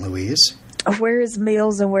Madeline and Louise. Where is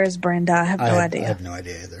Mills and where is Brenda? I have no idea. I have no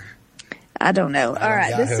idea either. I don't know. All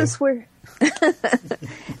right, this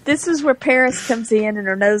is where Paris comes in and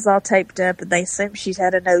her nose all taped up, and they assume she's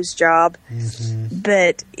had a nose job,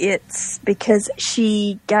 but it's because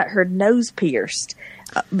she got her nose pierced,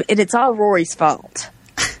 and it's all Rory's fault.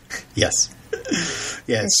 Yes.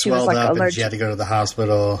 Yeah, it she was swelled up, allergic. and she had to go to the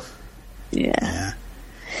hospital. Yeah.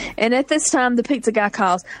 And at this time, the pizza guy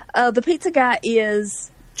calls. The pizza guy is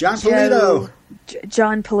John Polito.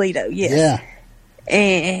 John Polito, yes. Yeah.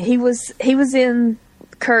 And he was in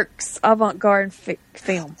Kirk's avant-garde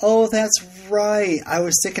film. Oh, that's right. I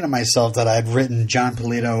was thinking to myself that I'd written John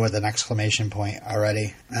Polito with an exclamation point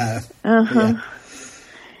already. Yeah.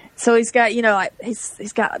 So he's got,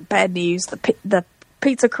 he's got bad news. The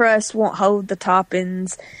pizza crust won't hold the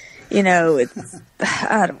toppings. It's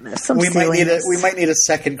I don't know. We might need a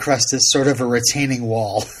second crust as sort of a retaining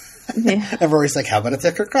wall. Yeah. And Rory's like, how about a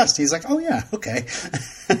thicker crust? He's like, oh yeah, okay.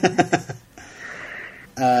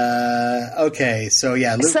 Okay, so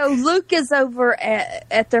yeah. Luke is over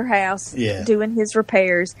at their house doing his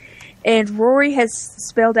repairs, and Rory has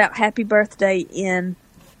spelled out happy birthday in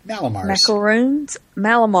Malamars,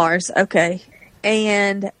 okay.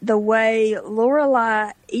 And the way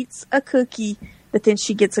Lorelai eats a cookie, but then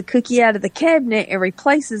she gets a cookie out of the cabinet and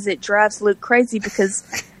replaces it, drives Luke crazy,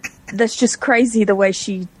 because that's just crazy the way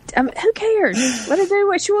she... who cares? Let her do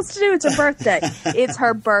what she wants to do. It's her birthday. It's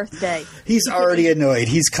her birthday. He's already annoyed.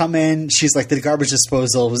 He's come in. She's like, the garbage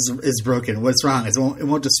disposal is broken. What's wrong? It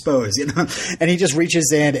won't dispose, And he just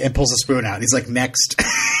reaches in and pulls a spoon out. He's like, next.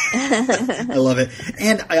 I love it.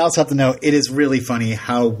 And I also have to know, it is really funny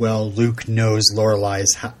how well Luke knows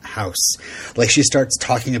Lorelai's house. Like, she starts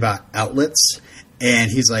talking about outlets.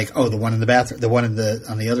 And he's like, oh, the one in the bathroom, the one on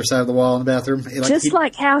the other side of the wall in the bathroom.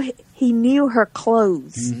 Like how he knew her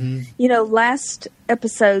clothes. Mm-hmm. Last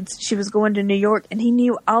episodes, she was going to New York, and he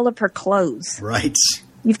knew all of her clothes. Right.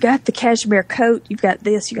 You've got the cashmere coat. You've got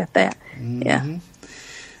this. You got that. Mm-hmm.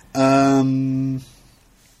 Yeah.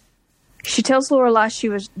 She tells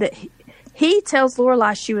Lorelai he tells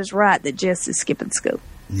Lorelai she was right that Jess is skipping school.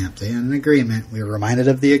 Yep, they had an agreement. We were reminded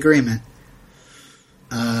of the agreement.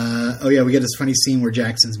 We get this funny scene where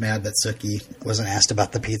Jackson's mad that Sookie wasn't asked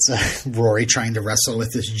about the pizza. Rory trying to wrestle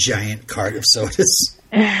with this giant cart of sodas.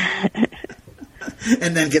 And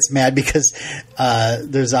then gets mad because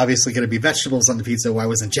there's obviously going to be vegetables on the pizza. Why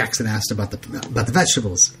wasn't Jackson asked about the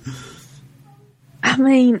vegetables? I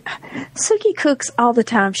mean, Sookie cooks all the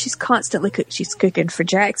time. She's constantly cooking. She's cooking for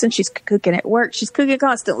Jackson. She's cooking at work. She's cooking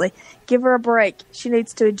constantly. Give her a break. She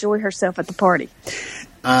needs to enjoy herself at the party.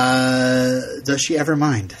 Does she ever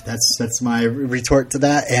mind? That's my retort to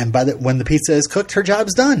that. And when the pizza is cooked, her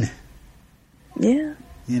job's done. Yeah.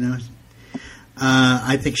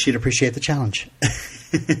 I think she'd appreciate the challenge.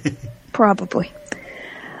 Probably.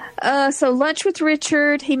 So lunch with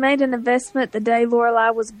Richard. He made an investment the day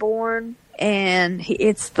Lorelai was born, and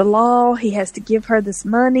it's the law. He has to give her this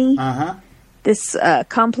money. This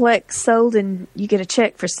complex sold, and you get a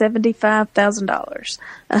check for $75,000.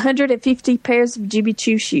 150 pairs of Jimmy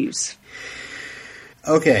Choo shoes.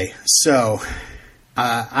 Okay, so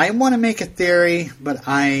I want to make a theory, but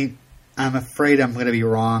I'm afraid I'm going to be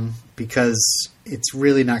wrong, because it's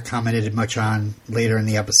really not commented much on later in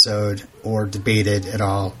the episode or debated at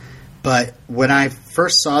all. But when I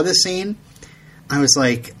first saw this scene, I was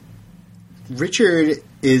like, Richard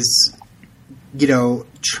is...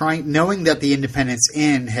 knowing that the Independence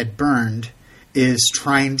Inn had burned, is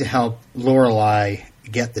trying to help Lorelai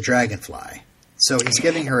get the dragonfly. So he's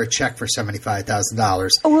giving her a check for $75,000.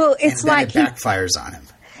 Well, it's and then it backfires on him.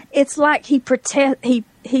 It's like he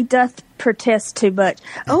doth protest too much.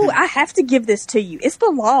 Oh, I have to give this to you. It's the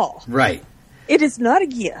law. Right. It is not a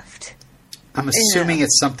gift. I'm assuming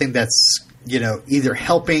it's something that's, either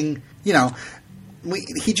helping,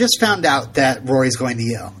 he just found out that Rory's going to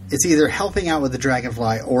Yale. It's either helping out with the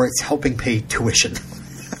Dragonfly or it's helping pay tuition.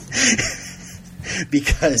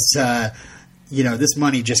 Because, this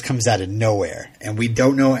money just comes out of nowhere. And we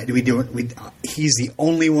don't know. He's the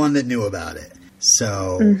only one that knew about it.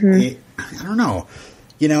 So, I don't know.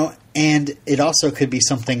 And it also could be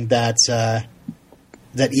something that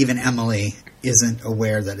even Emily isn't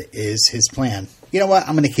aware that it is his plan. You know what?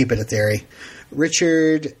 I'm going to keep it a theory.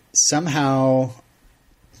 Richard somehow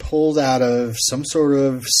pulled out of some sort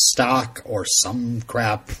of stock or some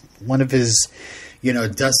crap, one of his,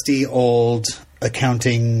 dusty old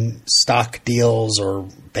accounting stock deals or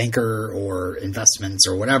banker or investments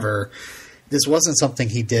or whatever. This wasn't something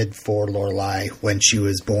he did for Lorelai when she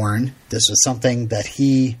was born. This was something that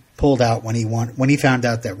he pulled out when he found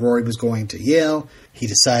out that Rory was going to Yale. He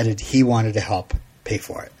decided he wanted to help pay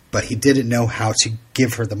for it. But he didn't know how to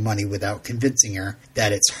give her the money without convincing her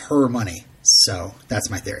that it's her money. So that's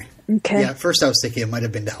my theory. Okay. Yeah, at first I was thinking it might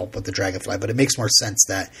have been to help with the Dragonfly, but it makes more sense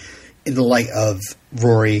that in the light of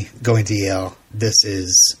Rory going to Yale, this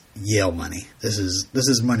is Yale money. This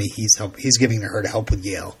is money he's giving to her to help with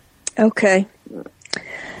Yale. Okay.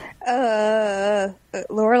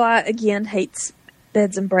 Lorelai again hates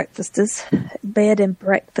bed and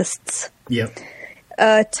breakfasts. Yep.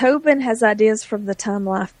 Tobin has ideas from the Time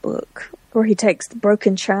Life book where he takes the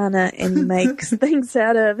broken china and makes things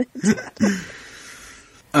out of it.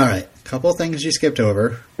 All right. Couple of things you skipped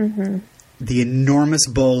over. Mm-hmm. The enormous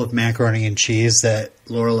bowl of macaroni and cheese that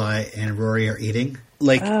Lorelai and Rory are eating.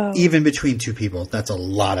 Even between two people, that's a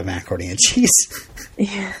lot of macaroni and cheese.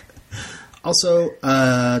 Yeah. Also,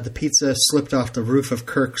 the pizza slipped off the roof of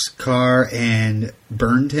Kirk's car and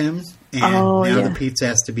burned him. And now the pizza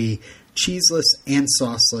has to be cheeseless and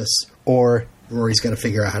sauceless, or Rory's got to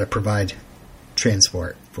figure out how to provide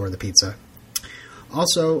transport for the pizza.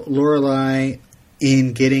 Also, Lorelai,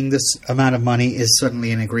 in getting this amount of money, is suddenly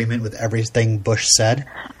in agreement with everything Bush said.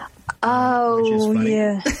 Oh,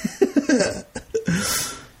 yeah.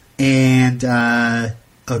 And,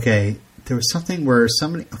 there was something where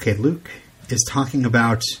Luke is talking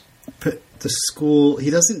about the school. He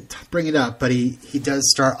doesn't bring it up, but he does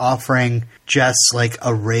start offering Jess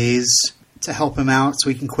a raise to help him out so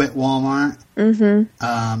he can quit Walmart.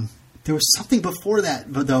 Mm-hmm. There was something before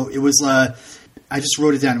that, but though it was, I just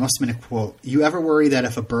wrote it down. It must have been a quote. You ever worry that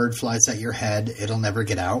if a bird flies at your head, it'll never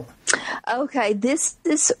get out? Okay, this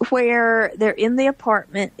is where they're in the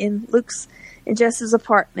apartment, in Jess's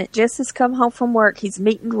apartment. Jess has come home from work. He's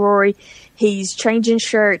meeting Rory. He's changing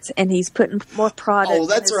shirts, and he's putting more product in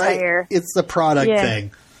his hair. It's the product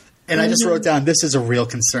thing. And I just wrote down, this is a real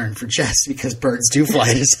concern for Jess because birds do fly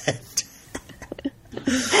at his head.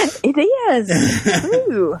 It is.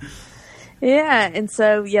 True. Yeah, and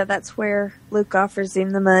so, that's where Luke offers him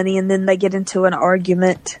the money, and then they get into an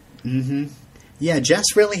argument. Mm-hmm. Yeah,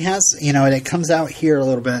 Jess really has, and it comes out here a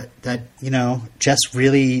little bit that, Jess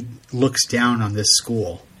really looks down on this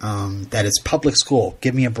school, that it's public school.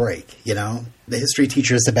 Give me a break, The history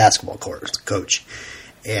teacher is the basketball coach.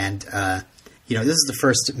 And, this is the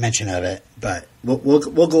first mention of it, but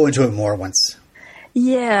we'll go into it more once.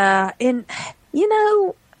 Yeah, and,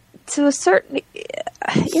 to a certain,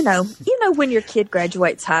 when your kid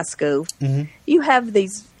graduates high school, mm-hmm. you have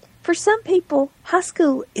these. For some people, high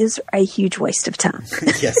school is a huge waste of time.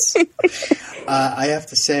 Yes. I have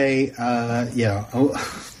to say,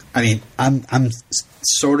 I'm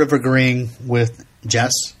sort of agreeing with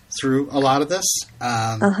Jess through a lot of this.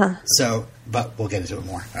 So, but we'll get into it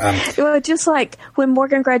more. Well, just like when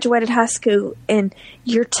Morgan graduated high school and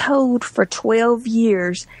you're told for 12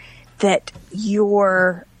 years that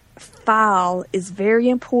your file is very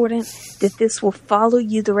important, that this will follow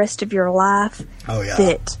you the rest of your life. Oh,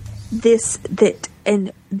 yeah.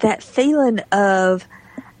 And that feeling of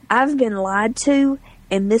I've been lied to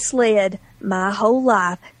and misled my whole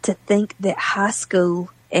life to think that high school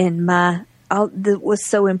and that was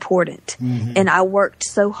so important. Mm-hmm. And I worked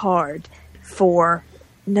so hard for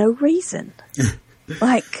no reason.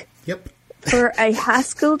 Yep. For a high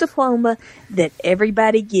school diploma that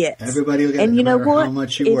everybody gets. Everybody will get and it, you know what? How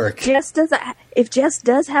much you work. If Jess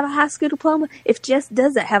does have a high school diploma, if Jess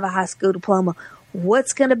doesn't have a high school diploma,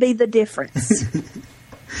 what's going to be the difference?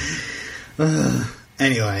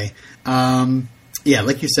 Anyway,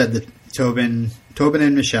 like you said, the Tobin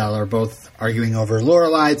and Michelle are both arguing over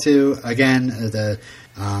Lorelai too. Again,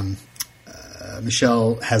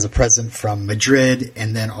 Michelle has a present from Madrid,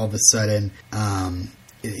 and then all of a sudden,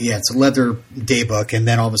 it's a leather daybook, and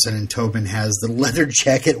then all of a sudden Tobin has the leather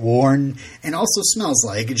jacket worn and also smells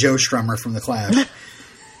like Joe Strummer from The Clash.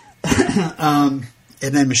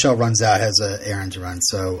 And then Michelle runs out, has an errand to run.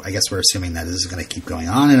 So I guess we're assuming that this is going to keep going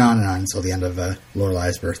on and on and on until the end of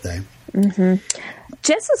Lorelai's birthday. Mm-hmm.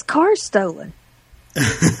 Jess's car's stolen.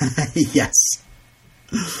 Yes.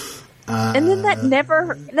 And then nothing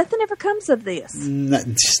ever comes of this.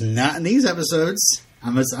 Not in these episodes.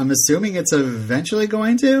 I'm assuming it's eventually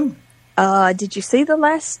going to. Did you see the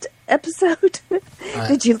last episode?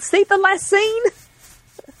 Did you see the last scene?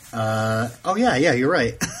 Oh yeah, you're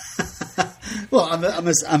right. Well,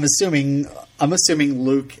 I'm assuming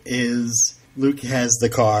Luke has the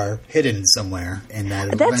car hidden somewhere, and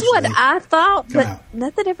that's what I thought, but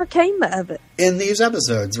nothing ever came of it in these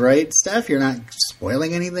episodes, right, Steph? You're not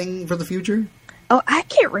spoiling anything for the future. Oh, I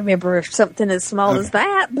can't remember something as small as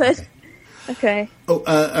that, but okay. Oh,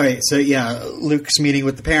 all right. So yeah, Luke's meeting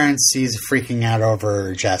with the parents. He's freaking out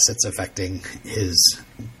over Jess. It's affecting his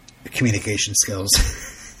communication skills.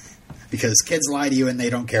 Because kids lie to you and they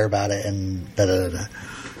don't care about it, and da-da-da-da.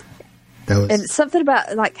 And something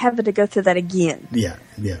about, like, having to go through that again. Yeah.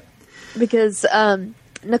 Because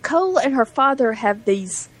Nicole and her father have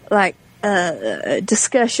these, like,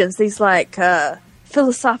 discussions, these, like,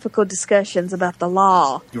 philosophical discussions about the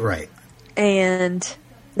law. Right. And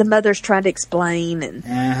the mother's trying to explain,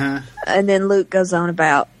 and then Luke goes on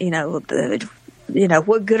about, what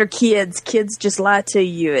good are kids? Kids just lie to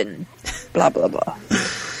you, and blah, blah, blah.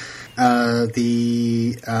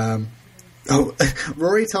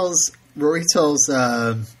 Rory tells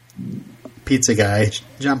pizza guy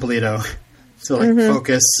John Polito to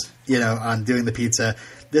focus, on doing the pizza.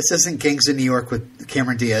 This isn't Gangs in New York with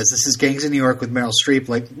Cameron Diaz. This is Gangs in New York with Meryl Streep,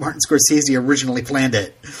 like Martin Scorsese originally planned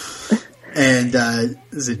it. And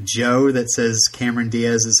is it Joe that says Cameron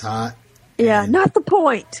Diaz is hot? Yeah, not the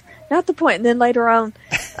point. Not the point. And then later on,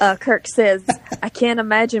 Kirk says, I can't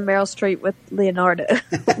imagine Meryl Streep with Leo.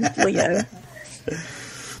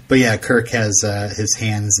 But yeah, Kirk has his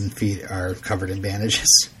hands and feet are covered in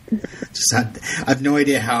bandages. I have no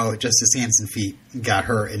idea how just his hands and feet got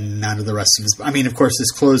hurt and none of the rest of his... I mean, of course,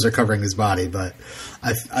 his clothes are covering his body, but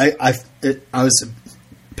I was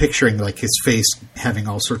picturing like his face having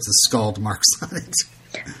all sorts of scald marks on it.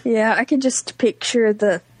 Yeah, I can just picture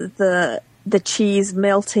the cheese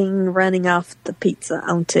melting, running off the pizza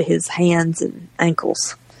onto his hands and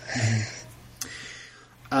ankles.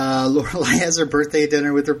 Lorelai has her birthday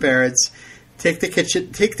dinner with her parents. Take the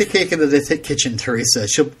cake into the kitchen, Teresa.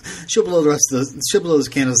 She'll blow those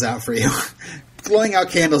candles out for you. Blowing out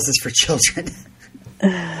candles is for children.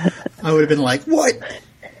 I would have been like, what?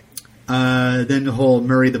 Then the whole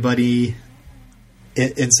Murray the Buddy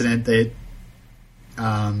incident. They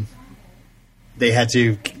had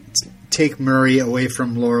to take Murray away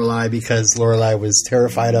from Lorelai because Lorelai was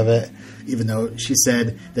terrified of it, even though she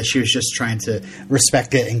said that she was just trying to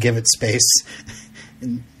respect it and give it space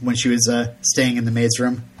when she was staying in the maid's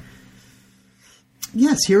room.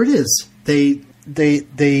 Yes, here it is. They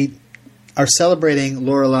are celebrating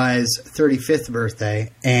Lorelai's 35th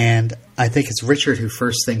birthday, and I think it's Richard who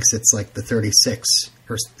first thinks it's like the 36th,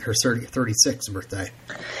 her 36th birthday.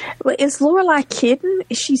 Well, is Lorelai kidding?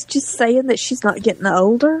 Is she just saying that she's not getting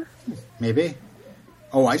older? Maybe.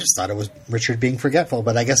 Oh, I just thought it was Richard being forgetful,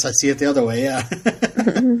 but I guess I see it the other way, yeah.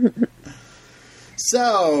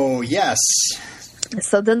 So, yes.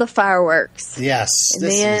 So then the fireworks. Yes, and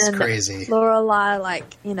this is crazy. Lorelai,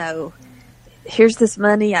 here's this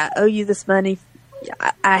money. I owe you this money.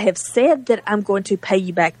 I have said that I'm going to pay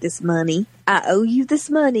you back this money. I owe you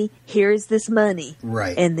this money. Here is this money.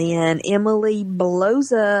 Right. And then Emily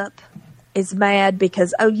blows up, is mad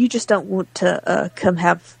because, you just don't want to come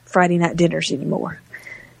have Friday night dinners anymore.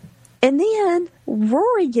 And then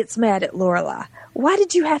Rory gets mad at Lorelai. Why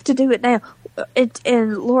did you have to do it now?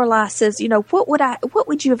 And Lorelai says, what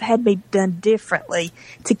would you have had me done differently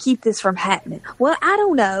to keep this from happening? Well, I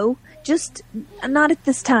don't know. Just not at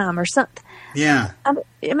this time or something. Yeah. I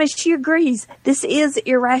mean, she agrees. This is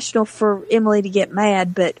irrational for Emily to get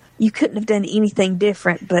mad, but you couldn't have done anything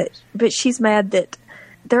different. But she's mad that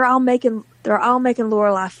they're all making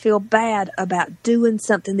Lorelai feel bad about doing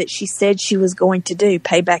something that she said she was going to do,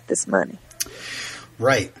 pay back this money.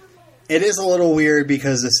 Right. It is a little weird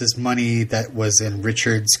because this is money that was in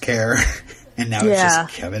Richard's care, and now it's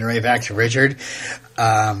just coming right back to Richard.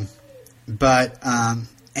 And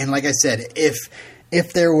like I said,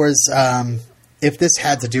 if there was if this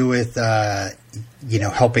had to do with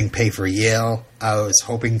helping pay for Yale, I was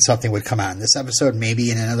hoping something would come out in this episode,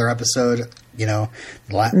 maybe in another episode. We have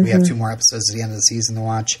 2 more episodes at the end of the season to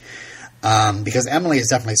watch. Because Emily is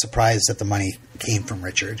definitely surprised that the money came from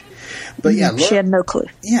Richard. But yeah, she had no clue.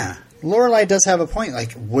 Yeah. Lorelai does have a point.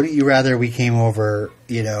 Like, wouldn't you rather we came over,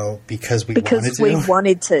 because we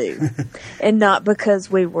wanted to, and not because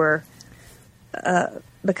we were,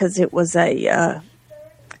 because it was a,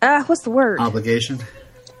 what's the word? Obligation.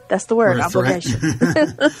 That's the word, obligation.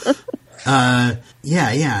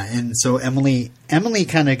 Yeah. And so Emily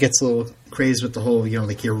kind of gets a little crazed with the whole,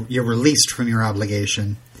 like you're released from your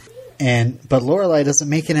obligation. But Lorelai doesn't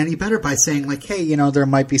make it any better by saying like, hey, there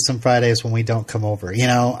might be some Fridays when we don't come over,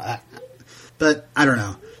 but I don't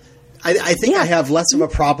know. I think I have less of a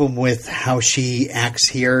problem with how she acts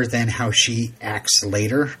here than how she acts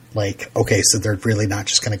later. Like, okay, so they're really not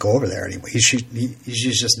just going to go over there anyway.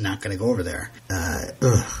 She's just not going to go over there. I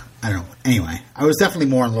don't know. Anyway, I was definitely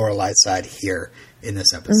more on Lorelai's side here in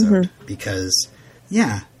this episode because,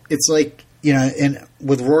 it's like, and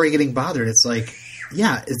with Rory getting bothered, it's like,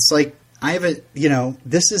 I have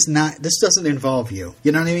this doesn't involve you.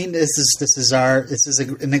 You know what I mean? This is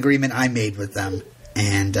an agreement I made with them.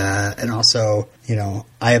 And also,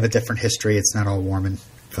 I have a different history. It's not all warm and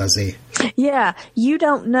fuzzy. Yeah. You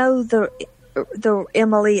don't know the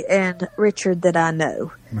Emily and Richard that I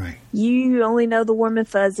know. Right. You only know the warm and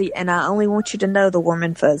fuzzy, and I only want you to know the warm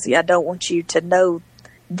and fuzzy. I don't want you to know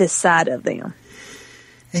this side of them.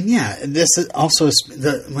 And this is also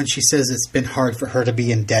when she says it's been hard for her to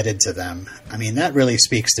be indebted to them. I mean, that really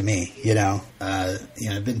speaks to me.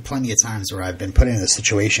 I've been plenty of times where I've been put in a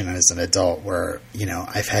situation as an adult where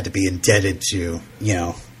I've had to be indebted to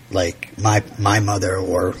like my mother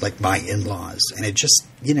or like my in-laws, and it just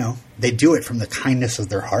they do it from the kindness of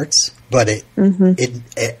their hearts, but I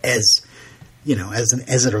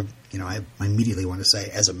immediately want to say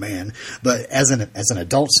as a man, but as an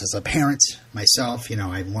adult, as a parent myself,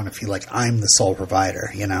 I want to feel like I'm the sole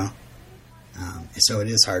provider, so it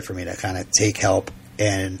is hard for me to kind of take help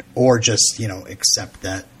or just, accept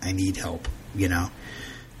that I need help,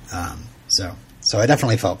 so I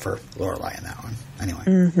definitely felt for Lorelai in that one anyway.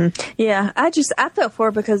 Mm-hmm. Yeah. I felt for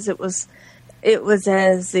her because it was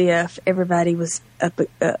as if everybody was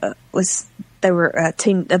they were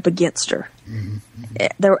teamed up against her. Mm-hmm.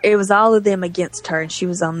 It was all of them against her, and she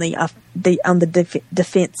was on the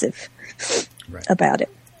defensive about it,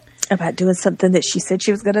 about doing something that she said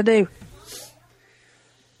she was going to do.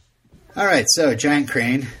 All right, so Giant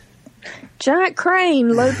Crane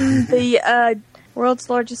loading the world's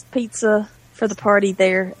largest pizza for the party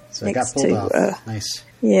there. So it got pulled off. Nice.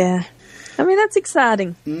 Yeah, I mean that's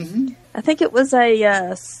exciting. Mm-hmm. I think it was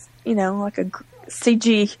a like a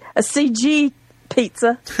CG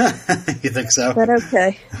pizza. You think so? But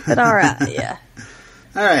okay. But all right, yeah.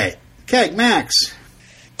 All right. Keg Max.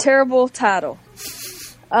 Terrible title.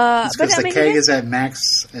 It's because the keg is at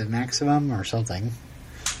maximum or something.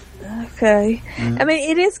 Okay. I mean,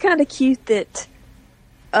 it is kind of cute that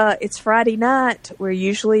it's Friday night. We're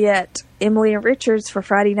usually at Emily and Richard's for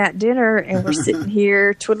Friday night dinner, and we're sitting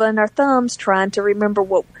here twiddling our thumbs trying to remember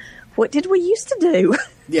what did we used to do?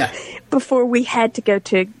 Yeah. Before we had to go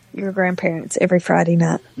to your grandparents every Friday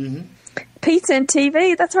night. Mm-hmm. Pizza and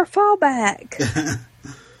TV, that's our fallback.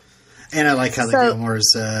 And I like how the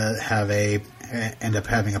Gilmores end up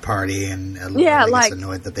having a party, and Lorelai gets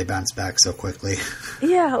annoyed that they bounce back so quickly.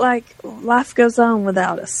 Yeah, like life goes on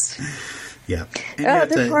without us. Yeah. They're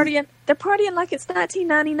partying like it's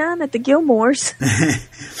 1999 at the Gilmores.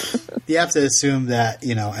 You have to assume that,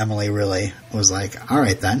 Emily really was like, all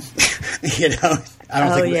right then. I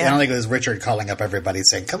don't think it was Richard calling up everybody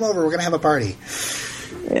saying, come over, we're going to have a party.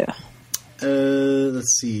 Yeah.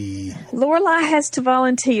 Let's see. Lorelai has to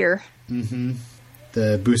volunteer. Mm-hmm.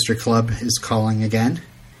 The booster club is calling again.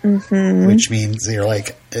 Mm-hmm. Which means you're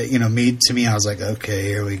like, to me, I was like, okay,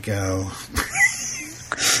 here we go.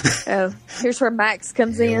 Oh, here's where Max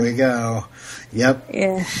comes in. Here we go. Yep.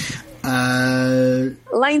 Yeah.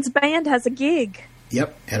 Lane's band has a gig.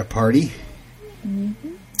 Yep, at a party.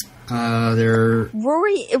 Mm-hmm.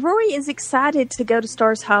 Rory is excited to go to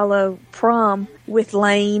Stars Hollow prom with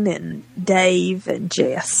Lane and Dave and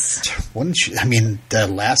Jess. Wouldn't she? I mean, the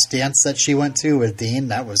last dance that she went to with Dean,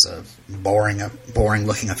 that was a boring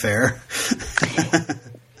looking affair.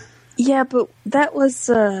 Yeah, but that was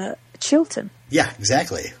Chilton. Yeah,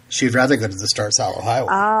 exactly. She'd rather go to the Stars Hollow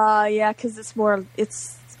Highway. Yeah, because it's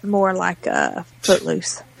more like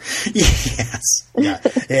Footloose. Yes. Yeah.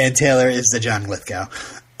 And Taylor is the John Lithgow.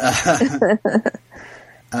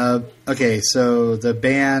 Okay, so the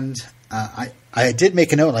band, I did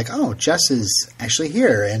make a note like, oh, Jess is actually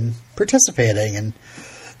here and participating and,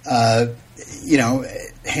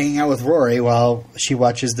 hanging out with Rory while she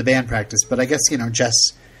watches the band practice. But I guess, Jess,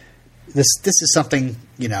 this is something,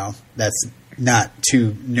 that's not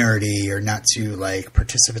too nerdy or not too like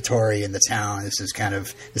participatory in the town. This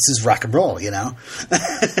is rock and roll, you know?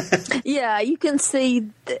 Yeah, you can see,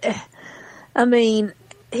 I mean,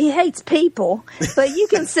 he hates people, but you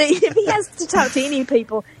can see if he has to talk to any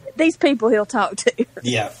people, these people he'll talk to.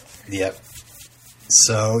 Yep.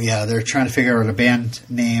 So, yeah, they're trying to figure out a band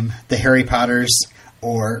name, the Harry Potters,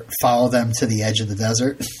 or Follow Them to the Edge of the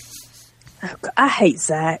Desert. Oh, I hate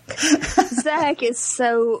Zach. Zach is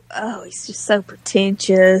so, he's just so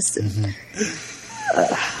pretentious.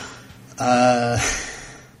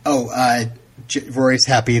 Rory's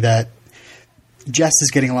happy that Jess is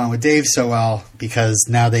getting along with Dave so well because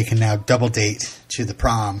now they can now double date to the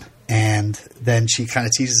prom. And then she kind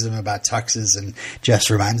of teases him about tuxes, and Jess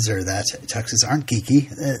reminds her that tuxes aren't geeky.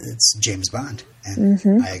 It's James Bond.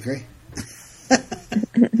 And I agree. As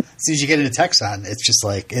soon as you get into Texan, it's just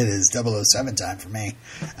like, it is 007 time for me.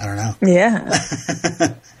 I don't know. Yeah.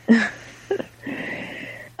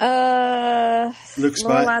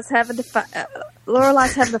 Lorelai's having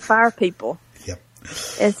to fire people. Yep.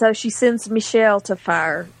 And so she sends Michelle to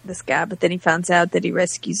fire this guy, but then he finds out that he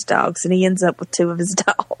rescues dogs, and he ends up with 2 of his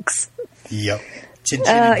dogs. Yep. Chin Chin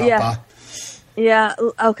and Papa. Yeah.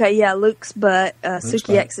 Okay. Yeah. Luke's butt.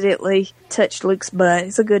 Suki accidentally touched Luke's butt.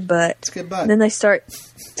 It's a good butt. It's a good butt. And then they start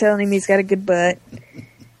telling him he's got a good butt.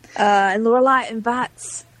 And Lorelai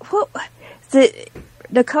invites.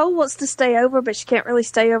 Nicole wants to stay over, but she can't really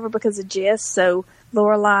stay over because of Jess. So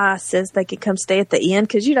Lorelai says they can come stay at the inn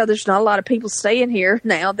because there's not a lot of people staying here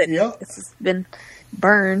now that this has been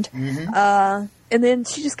burned. And then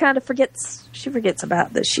she just kind of forgets. She forgets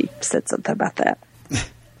about that. She said something about that.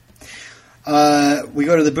 We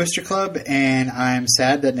go to the Booster Club, and I'm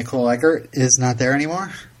sad that Nicole Eggert is not there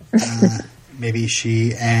anymore. Maybe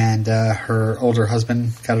she and her older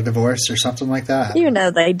husband got a divorce or something like that.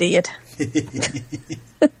 They did.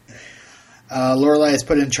 Lorelai is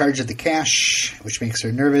put in charge of the cash, which makes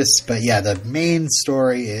her nervous. But yeah, the main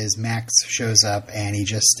story is Max shows up, and he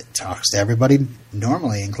just talks to everybody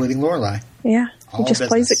normally, including Lorelai. Yeah, he just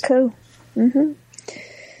plays it cool.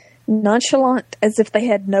 Nonchalant, as if they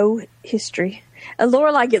had no history. And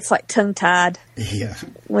Lorelai gets like tongue-tied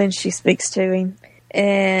when she speaks to him.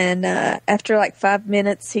 And after like 5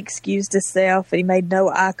 minutes, he excused himself and he made no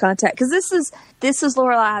eye contact. Because this is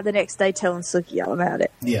Lorelai the next day telling Suki all about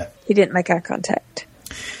it. Yeah. He didn't make eye contact.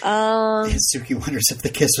 Suki wonders if the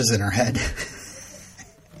kiss was in her head.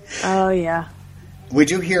 Oh, yeah. We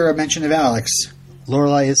do hear a mention of Alex.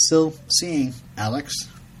 Lorelai is still seeing Alex.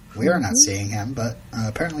 We are not seeing him, but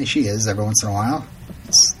apparently she is every once in a while.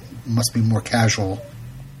 It must be more casual.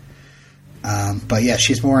 But yeah,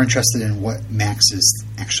 she's more interested in what Max is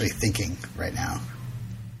actually thinking right now.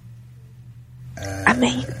 I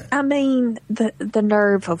mean, the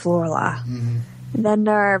nerve of Lorelai, the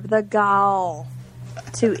nerve, the gall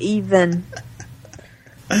to even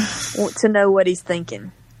want to know what he's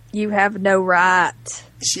thinking. You have no right.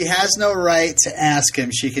 She has no right to ask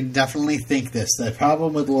him. She can definitely think this. The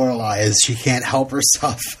problem with Lorelai is she can't help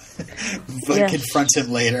herself but confront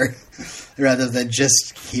him later rather than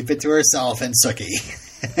just keep it to herself and Suki.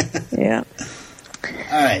 Yeah.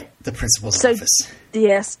 All right. The principal's office.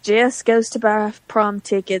 Yes, Jess goes to buy prom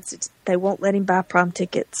tickets. They won't let him buy prom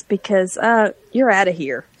tickets because you're out of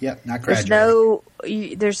here. Yep, not graduating.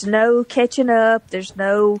 There's no catching up. There's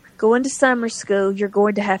no going to summer school. You're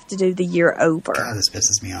going to have to do the year over. God, this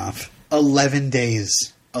pisses me off. 11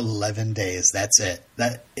 days. 11 days. That's it.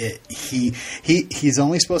 He's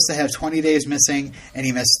only supposed to have 20 days missing, and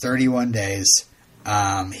he missed 31 days.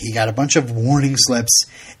 He got a bunch of warning slips,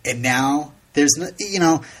 and now there's no.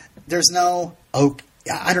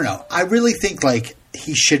 I don't know. I really think like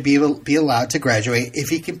he should be allowed to graduate if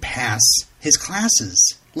he can pass his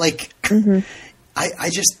classes. Like, I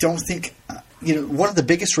just don't think. One of the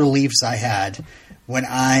biggest reliefs I had when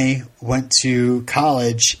I went to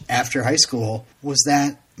college after high school was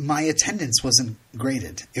that my attendance wasn't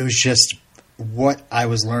graded. It was just what I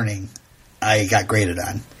was learning I got graded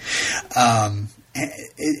on.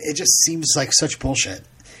 It just seems like such bullshit.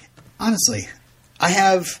 Honestly, I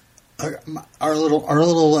have our little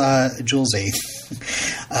Julesy,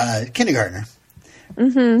 kindergartner.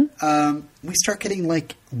 We start getting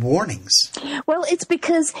like warnings. Well, it's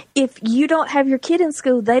because if you don't have your kid in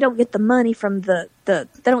school, they don't get the money from the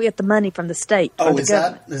state. Oh, is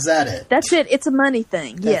that it? That's it. It's a money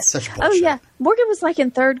thing. Yes. Such bullshit. Oh yeah. Morgan was like in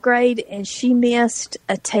 3rd grade and she missed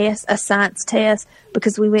a science test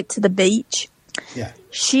because we went to the beach. Yeah.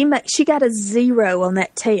 She got a 0 on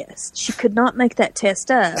that test. She could not make that test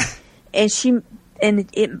up. And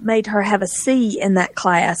it made her have a C in that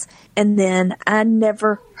class. And then I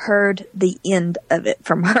never heard the end of it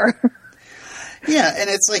from her. Yeah, and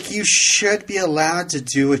it's like you should be allowed to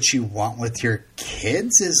do what you want with your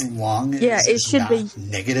kids as long as it should be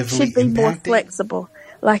negatively should be impacting. more flexible.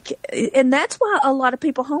 Like, and that's why a lot of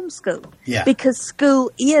people homeschool. Yeah, because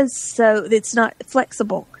school is it's not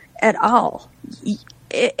flexible at all.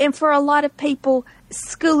 And for a lot of people,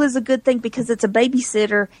 school is a good thing because it's a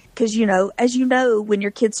babysitter. Because, as you know, when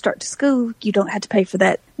your kids start to school, you don't have to pay for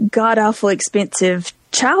that god-awful expensive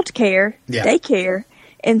childcare, daycare.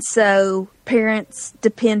 And so parents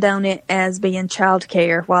depend on it as being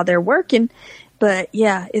childcare while they're working. But,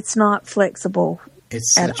 yeah, it's not flexible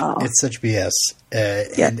at all. It's such BS.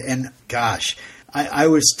 And gosh, I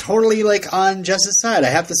was totally like on Jess's side, I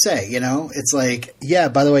have to say, it's like, yeah,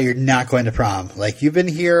 by the way, you're not going to prom. Like, you've been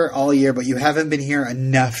here all year, but you haven't been here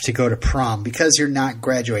enough to go to prom because you're not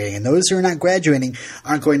graduating. And those who are not graduating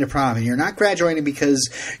aren't going to prom. And you're not graduating because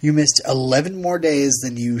you missed 11 more days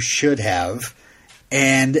than you should have.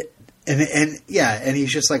 And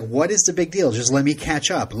he's just like, what is the big deal? Just let me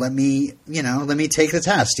catch up. Let me take the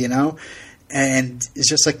test, And it's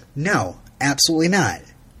just like, no, absolutely not.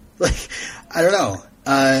 Like, I don't know.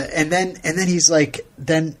 And then he's like,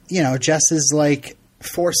 Jess is like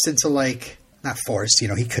forced into like, not forced, he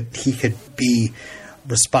could be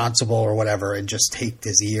responsible or whatever and just take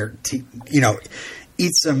his year,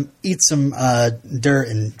 eat some dirt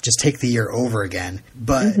and just take the year over again.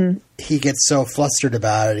 But he gets so flustered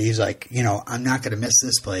about it. He's like, I'm not going to miss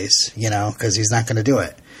this place, because he's not going to do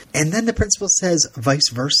it. And then the principal says vice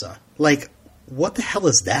versa. Like, what the hell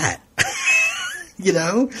is that?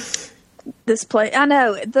 This play, I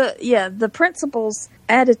know the principal's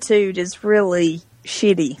attitude is really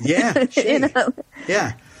shitty. Yeah, shitty.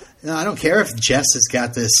 Yeah. No, I don't care if Jess has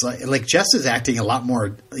got this. Like Jess is acting a lot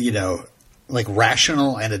more, like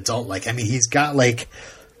rational and adult. Like, I mean, he's got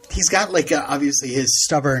obviously his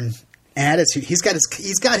stubborn attitude. He's got his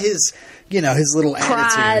his little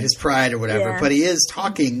attitude, his pride or whatever. Yeah. But he is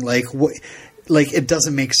talking like it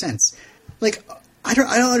doesn't make sense. Like, I don't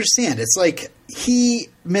understand. It's like he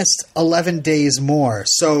missed 11 days more.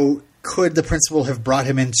 So could the principal have brought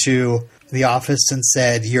him into the office and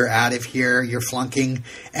said, you're out of here, you're flunking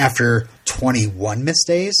after 21 missed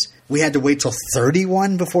days? We had to wait till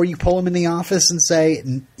 31 before you pull him in the office and say,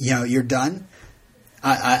 you're done?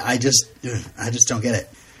 I just don't get it.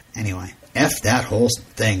 Anyway, F that whole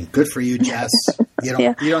thing. Good for you, Jess. You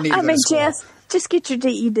don't need to go to school. Jess, just get your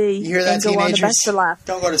DED. You hear that, and go on the best of life.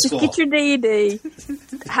 Don't go to school. Just get your DED.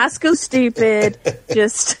 High school stupid.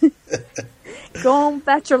 Just go on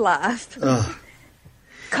about your life. Ugh.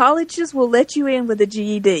 Colleges will let you in with a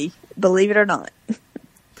GED, believe it or not.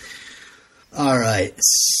 All right.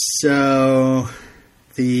 So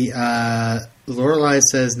the Lorelai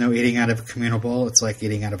says no eating out of a communal bowl. It's like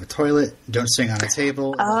eating out of a toilet. Don't sing on a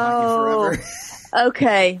table. Oh,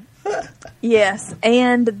 okay. Yes,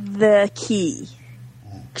 and the key.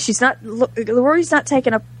 Lori's not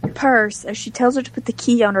taking a purse. She tells her to put the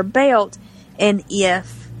key on her belt, and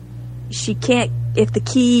if she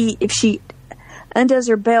undoes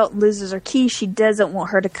her belt and loses her key, she doesn't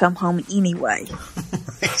want her to come home anyway.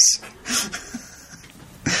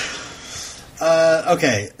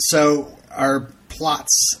 Okay, so our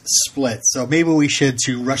plots split. So maybe we should,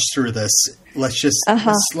 to rush through this, let's do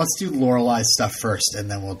Lorelai's stuff first,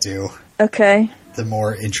 and then we'll do the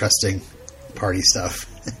more interesting party stuff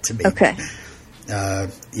to me. Okay.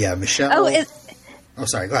 Michelle.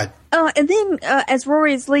 Sorry, go ahead. And then as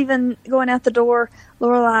Rory is leaving, going out the door,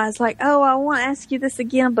 Lorelai is like, I want to ask you this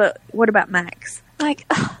again, but what about Max? Like,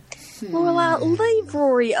 Lorelai, leave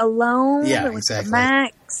Rory alone. Yeah, exactly.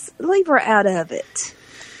 Max, leave her out of it.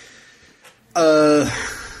 I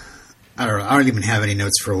don't know. I don't even have any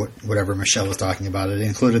notes for whatever Michelle was talking about. It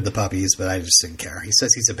included the puppies, but I just didn't care. He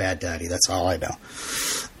says he's a bad daddy. That's all I know.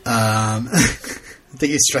 I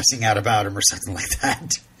think he's stressing out about him or something like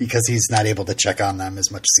that because he's not able to check on them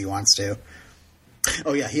as much as he wants to.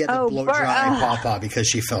 Oh, yeah. He had to blow dry Pawpaw because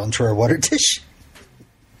she fell into her water dish.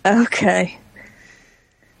 Okay.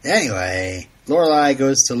 Anyway, Lorelai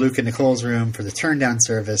goes to Luke and Nicole's room for the turn-down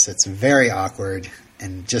service. It's very awkward.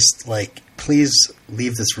 And just, please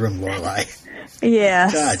leave this room, Lorelai.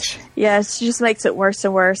 Yes. Judge. Yes, she just makes it worse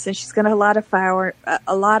and worse. And she's going to light a fire.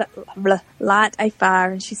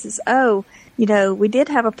 And she says, we did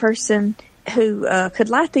have a person who could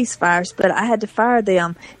light these fires, but I had to fire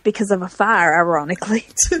them because of a fire, ironically.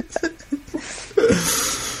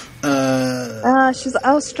 She's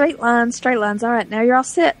like, straight lines. All right, now you're all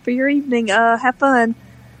set for your evening. Have fun.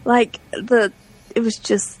 It was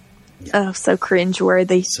just so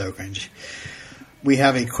cringeworthy. So cringe. We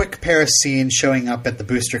have a quick Paris scene showing up at the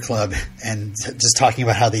Booster Club and just talking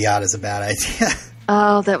about how the yacht is a bad idea.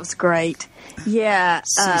 Oh, that was great. Yeah.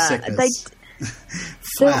 Seasickness.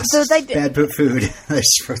 Bad food. I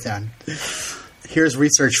just wrote down. Here's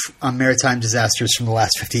research on maritime disasters from the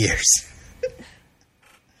last 50 years.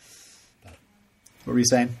 What were you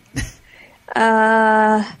saying?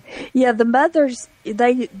 Yeah, the mothers,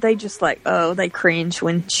 they just like, they cringe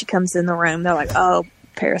when she comes in the room. They're like, oh,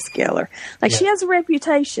 Paris Geller. Like, she has a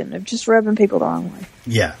reputation of just rubbing people the wrong way.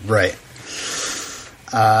 Yeah, right.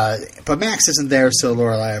 But Max isn't there, so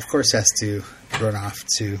Lorelai, of course, has to run off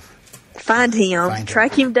to find him,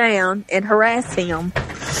 track him down, and harass him.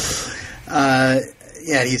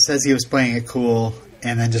 Yeah, he says he was playing it cool,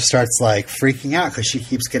 and then just starts, like, freaking out because she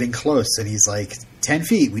keeps getting close, and he's like, 10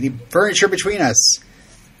 feet, we need furniture between us.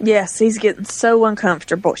 Yes, he's getting so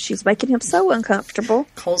uncomfortable. She's making him so uncomfortable.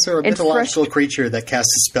 Calls her a mythological creature that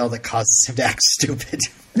casts a spell that causes him to act stupid.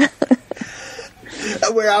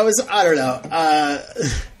 Where I don't know.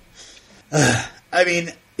 I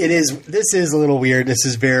mean, this is a little weird. This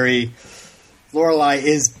is very, Lorelai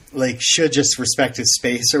is, like, should just respect his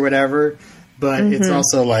space or whatever, but it's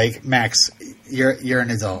also like, Max, you're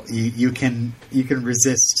an adult. You can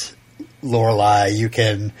resist Lorelai.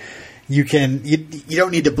 You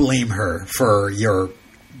don't need to blame her for your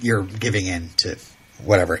giving in to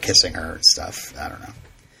whatever, kissing her and stuff. I don't know.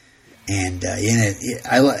 And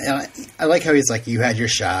I like how he's like, you had your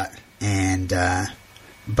shot, and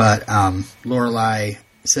but Lorelai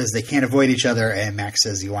says they can't avoid each other, and Max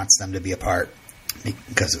says he wants them to be apart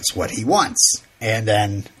because it's what he wants. And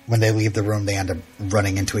then when they leave the room, they end up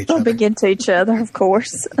running into each other. Bumping into each other, of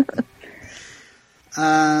course.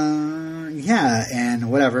 Yeah,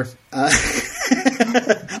 and whatever.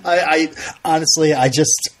 I honestly, I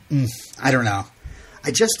don't know.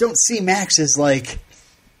 I just don't see Max as like,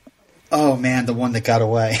 oh man, the one that got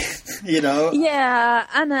away, you know? Yeah,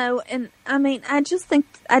 I know. And I mean, I just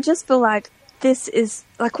feel like this is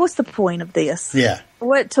like, what's the point of this? Yeah.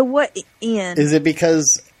 To what end? Is it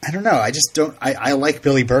because, I don't know. I just don't, I like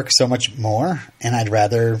Billy Burke so much more, and I'd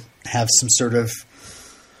rather have some sort of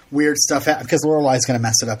weird stuff happen, because Lorelai's going to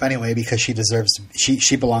mess it up anyway, because she deserves to,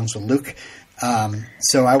 she belongs with Luke.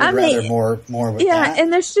 So I would rather more with that. Yeah,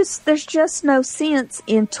 and there's just no sense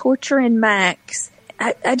in torturing Max.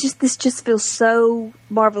 This just feels so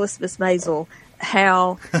Marvelous Miss Maisel,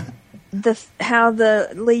 how the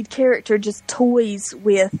lead character just toys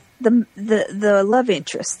with the love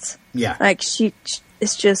interests. Yeah, like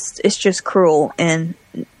it's just cruel and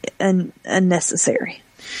unnecessary.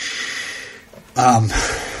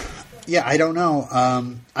 Yeah, I don't know.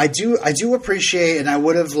 I do appreciate, and I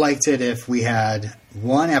would have liked it if we had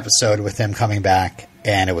one episode with him coming back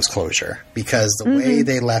and it was closure, because the way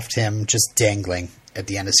they left him just dangling at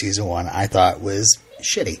the end of season 1, I thought was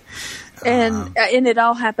shitty. And it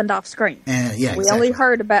all happened off screen. And yeah, we only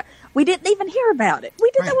heard about. We didn't even hear about it.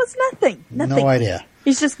 There was nothing. No idea.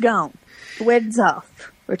 He's just gone. The wedding's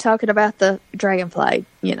off. We're talking about the dragonfly.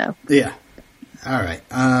 You know. Yeah. All right.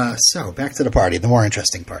 So back to the party, the more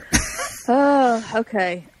interesting part. Oh,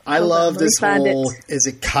 okay. I love this whole. Is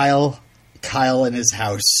it Kyle? Kyle in his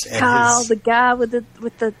house. Kyle, the guy with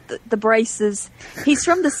the braces. He's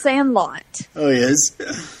from The Sandlot. Oh, he is.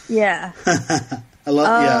 Yeah. I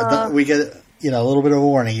love. We get a little bit of a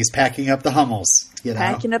warning. He's packing up the Hummels.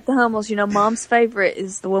 Packing up the Hummels. Mom's favorite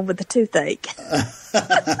is the one with the toothache.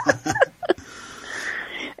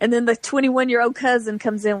 And then the 21-year-old cousin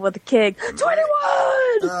comes in with a keg. 21!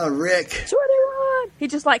 Oh, Rick. 21! He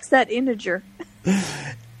just likes that integer.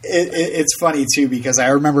 It's funny, too, because I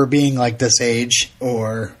remember being like this age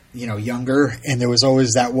or, younger, and there was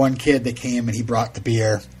always that one kid that came and he brought the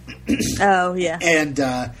beer. Oh, yeah. And,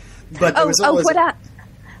 but there was always...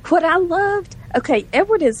 What I loved... Okay,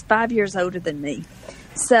 Edward is 5 years older than me.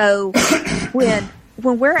 So, when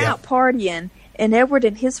we're out partying... And Edward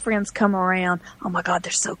and his friends come around. Oh, my God,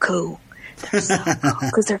 they're so cool. They're so cool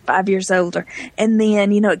because they're 5 years older. And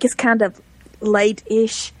then, it gets kind of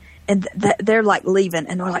late-ish, and they're, like, leaving.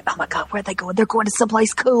 And we're like, oh, my God, where are they going? They're going to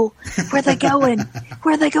someplace cool. Where are they going?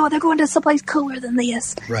 Where are they going? They're going to someplace cooler than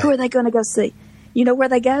this. Right. Who are they going to go see? You know where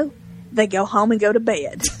they go? They go home and go to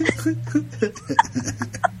bed.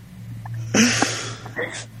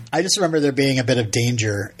 I just remember there being a bit of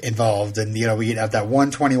danger involved, and we'd have that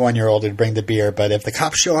 21-year-old who'd bring the beer, but if the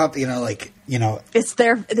cops show up, it's all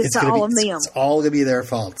of them. It's all gonna be their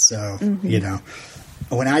fault. So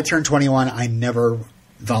when I turned 21, I never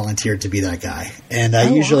volunteered to be that guy, and I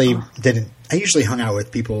usually didn't. I usually hung out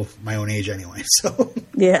with people my own age anyway. So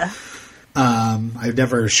yeah, I'd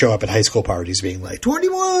never show up at high school parties being like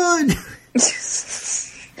 21.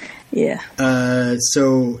 Yeah.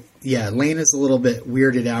 So Lane is a little bit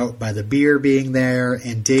weirded out by the beer being there,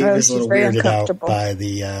 and Dave is a little weirded out by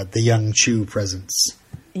the young Chew presence.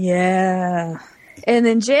 Yeah. And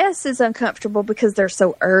then Jess is uncomfortable because they're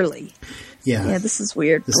so early. Yeah, this is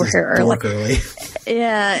weird. We're here early.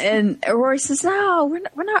 Yeah, and Rory says, "No,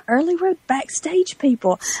 we're not early. We're backstage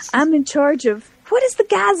people. I'm in charge of what is the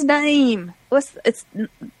guy's name? It's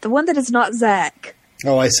the one that is not Zach."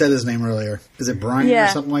 Oh, I said his name earlier. Is it Brian or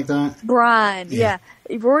something like that? Brian. Yeah.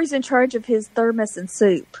 Rory's in charge of his thermos and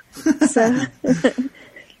soup. So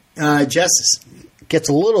Jess gets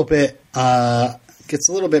a little bit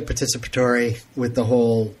participatory with the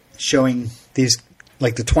whole showing these.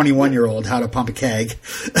 Like the 21-year-old, how to pump a keg.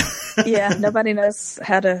 Yeah, nobody knows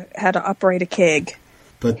how to operate a keg.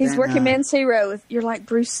 But he's working man zero. You're like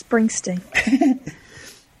Bruce Springsteen.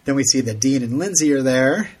 Then we see that Dean and Lindsay are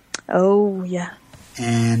there. Oh yeah.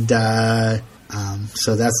 And so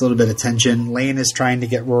that's a little bit of tension. Lane is trying to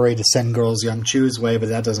get Rory to send girls Young Chew's way, but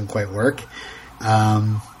that doesn't quite work.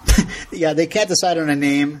 Yeah, they can't decide on a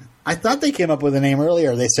name. I thought they came up with a name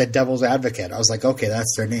earlier. They said Devil's Advocate. I was like, okay,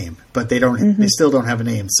 that's their name. But they don't. Mm-hmm. They still don't have a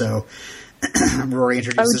name. So Rory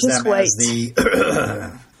introduces them as the...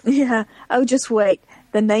 Yeah. Oh, just wait.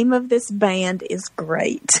 The name of this band is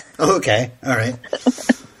great. Okay. All right.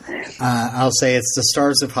 I'll say it's the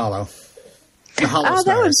Stars of Hollow. The Hollow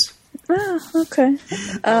Stars. Okay.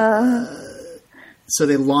 So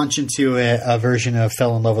they launch into a version of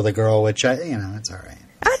Fell in Love with a Girl, which, it's all right.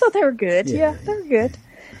 I thought they were good. Yeah they were good.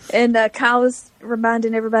 And Kyle is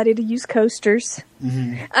reminding everybody to use coasters.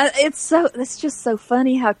 Mm-hmm. It's just so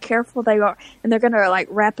funny how careful they are. And they're going to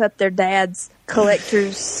wrap up their dad's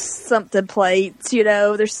collector's something plates.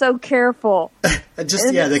 They're so careful.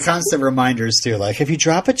 The constant reminders too. Like if you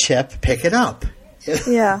drop a chip, pick it up.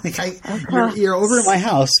 Yeah. You're over at my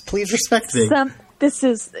house. Please respect me. This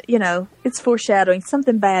is, it's foreshadowing.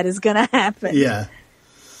 Something bad is going to happen. Yeah.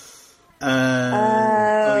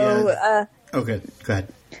 Okay, go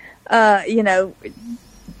ahead.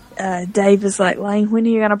 Dave is like, Lane, when are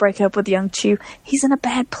you going to break up with Young Chew? He's in a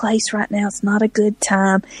bad place right now. It's not a good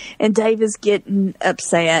time. And Dave is getting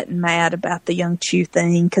upset and mad about the Young Chew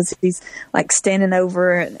thing because he's standing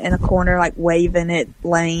over in a corner, waving at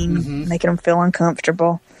Lane, making him feel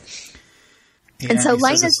uncomfortable. Yeah, and so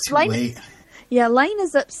Lane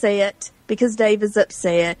is upset because Dave is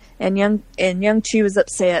upset and Young Chew is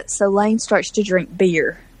upset. So Lane starts to drink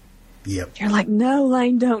beer. Yep. You're like, no,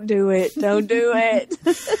 Lane, don't do it. Don't do it.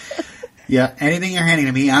 Yeah, anything you're handing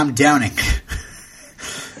to me, I'm downing.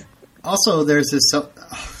 Also, there's this, I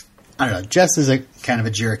don't know, Jess is a kind of a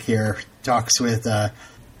jerk here. Talks with,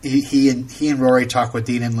 he and Rory talk with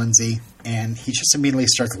Dean and Lindsay, and he just immediately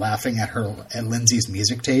starts laughing at Lindsay's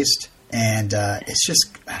music taste. And it's just,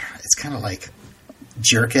 I don't know, it's kind of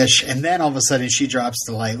jerkish, and then all of a sudden she drops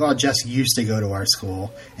to Jess used to go to our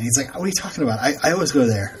school, and he's like, what are you talking about? I always go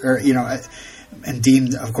there, or and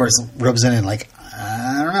Dean of course rubs in and I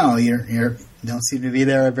don't know, you don't seem to be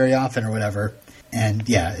there very often or whatever. And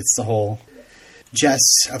yeah, it's the whole Jess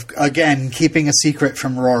again keeping a secret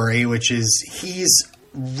from Rory, which is he's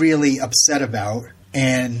really upset about,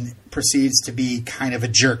 and proceeds to be kind of a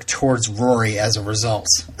jerk towards Rory as a result.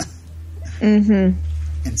 Mm-hmm.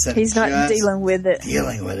 Instead he's not dealing with it.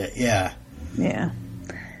 Yeah. Yeah.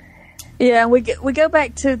 Yeah, we go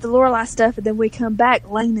back to the Lorelai stuff, and then we come back.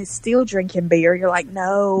 Lane is still drinking beer. You're like,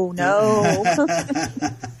 no.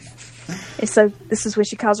 And so this is when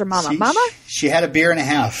she calls her mama. Mama? She had a beer and a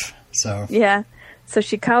half. So yeah. So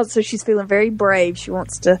she's feeling very brave. She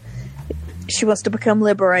wants to become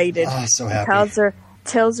liberated. Oh, so happy.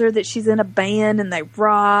 Tells her that she's in a band and they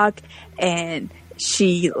rock, and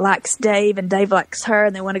she likes Dave, and Dave likes her,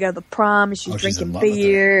 and they want to go to the prom, and she's drinking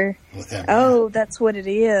beer. With him, that's what it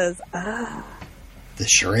is. Ah. The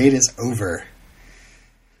charade is over.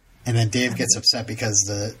 And then Dave gets upset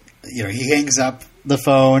because he hangs up the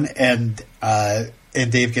phone, and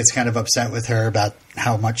Dave gets kind of upset with her about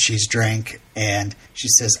how much she's drank, and she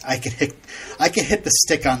says, I can hit the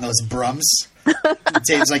stick on those brums. And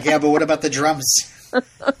Dave's like, yeah, but what about the drums?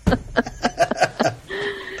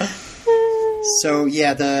 So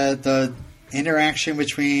yeah, the interaction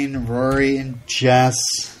between Rory and Jess.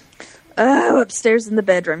 Oh, upstairs in the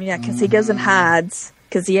bedroom, yeah, because he goes and hides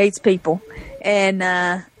because he hates people, and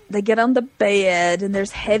they get on the bed and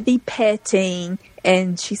there's heavy petting,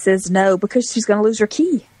 and she says no because she's going to lose her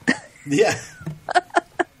key. Yeah.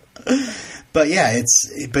 But yeah,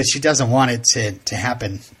 but she doesn't want it to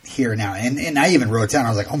happen here now. And I even wrote down, I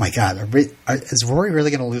was like, oh my God, is Rory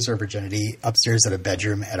really going to lose her virginity upstairs at a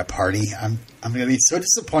bedroom at a party? I'm going to be so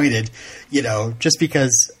disappointed, just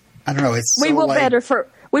because, I don't know, it's we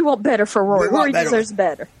We want better for Rory. Rory deserves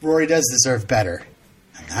better. Rory does deserve better.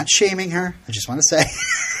 I'm not shaming her. I just want to say.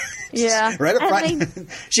 Yeah. Right up front.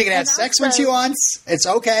 She can have sex when she wants. It's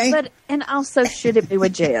okay. And also, should it be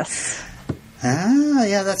with Jess?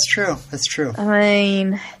 Yeah, that's true. That's true. I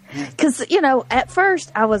mean, because, at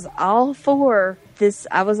first I was all for this.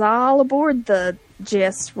 I was all aboard the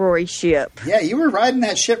Jess Rory ship. Yeah, you were riding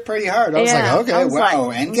that ship pretty hard. I was like, okay,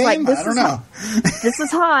 wow, endgame? I don't know. This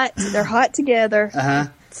is hot. They're hot together. Uh-huh.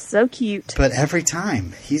 So cute. But every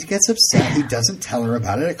time he gets upset, he doesn't tell her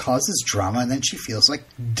about it. It causes drama, and then she feels like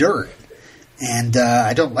dirt. And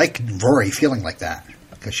I don't like Rory feeling like that.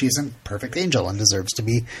 Because she's a perfect angel and deserves to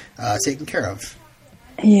be taken care of.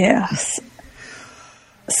 Yes.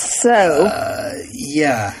 So.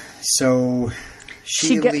 Yeah. So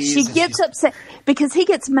she gets upset because he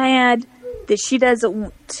gets mad that she doesn't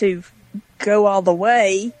want to go all the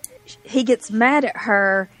way. He gets mad at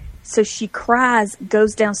her, so she cries,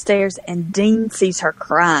 goes downstairs, and Dean sees her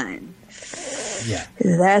crying. Yeah.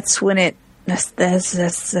 That's when it. That's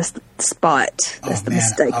the spot. That's the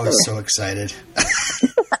mistake. I was so excited.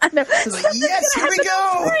 I know. I was like, yes, here we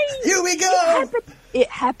go. Here we go. It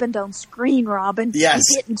happened on screen, Robin. Yes.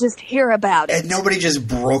 You didn't just hear about it. And nobody just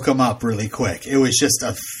broke them up really quick. It was just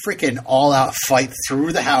a freaking all-out fight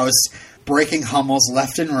through the house, breaking Hummels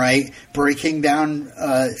left and right, breaking down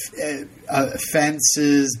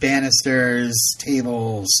fences, banisters,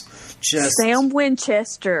 tables. Just Sam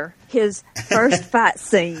Winchester, his first fight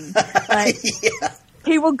scene. Yeah.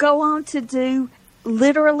 He will go on to do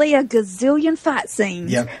literally a gazillion fight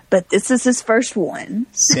scenes, but this is his first one.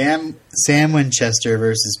 Sam Winchester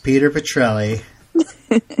versus Peter Petrelli.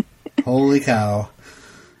 Holy cow.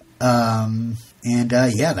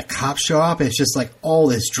 The cops show up. It's just like all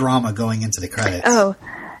this drama going into the credits. Oh,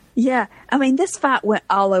 yeah. I mean, this fight went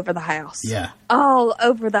all over the house. Yeah. All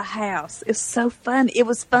over the house. It was so fun. It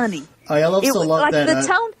was funny. Oh, I love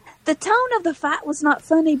that. The tone of the fight was not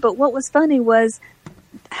funny, but what was funny was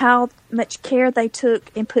how much care they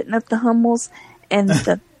took in putting up the Hummels and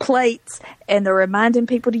the plates, and they're reminding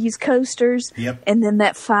people to use coasters. Yep. And then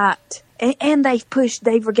that fight. And they pushed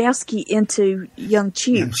Dave Rogowski into Young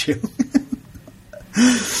Chew.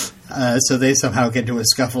 So they somehow get into a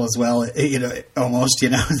scuffle as well, almost.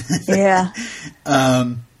 Yeah.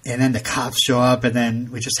 And then the cops show up, and then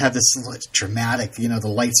we just have this dramatic, the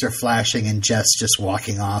lights are flashing, and Jess just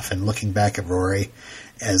walking off and looking back at Rory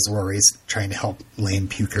as Rory's trying to help Lane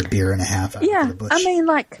puke her beer in a half out of the bush. I mean,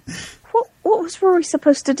 what was Rory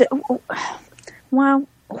supposed to do? Wow,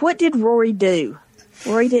 what did Rory do?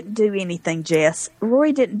 Rory didn't do anything, Jess.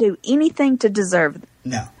 Rory didn't do anything to deserve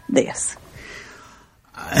this.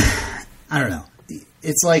 I don't know.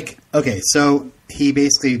 It's like, okay, so they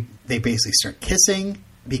basically start kissing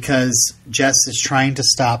because Jess is trying to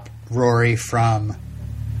stop Rory from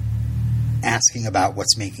asking about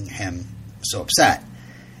what's making him so upset.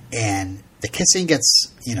 And the kissing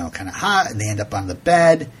gets, kind of hot, and they end up on the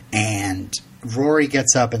bed, and Rory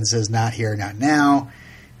gets up and says, "Not here, not now."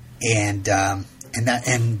 And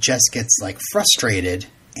Jess gets frustrated,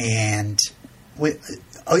 and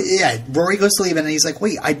Rory goes to leave, and he's like,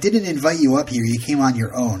 "Wait, I didn't invite you up here. You came on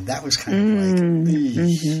your own." That was kind of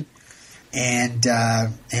and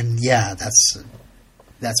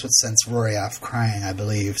that's what sends Rory off crying, I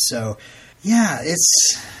believe. So, yeah,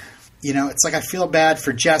 it's like I feel bad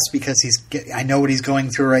for Jess because I know what he's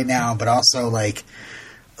going through right now, but also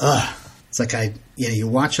it's like you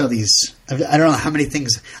watch all these. I don't know how many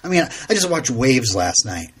things. I mean, I just watched Waves last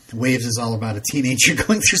night. Waves is all about a teenager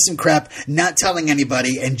going through some crap, not telling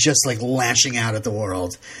anybody, and just lashing out at the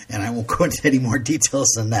world. And I won't go into any more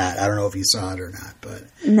details than that. I don't know if you saw it or not, but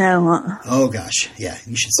no. Oh gosh, yeah,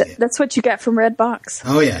 you should see it. That's what you got from Redbox.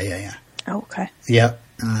 Oh yeah. Oh, okay. Yep.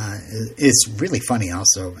 It's really funny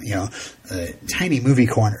also, tiny movie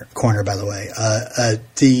corner, by the way.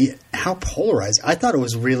 How polarized. I thought it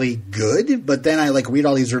was really good, but then I read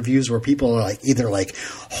all these reviews where people are either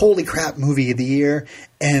holy crap, movie of the year,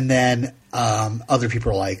 and then other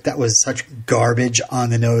people are like, that was such garbage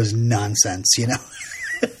on the nose nonsense,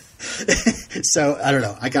 So I don't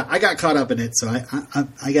know. I got caught up in it, so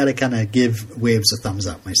I got to kind of give Waves a thumbs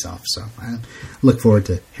up myself. So I look forward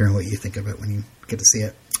to hearing what you think of it when you get to see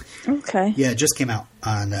it. Okay. Yeah, it just came out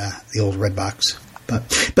on the old Redbox.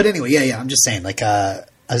 But anyway, yeah. I'm just saying, I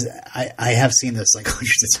have seen this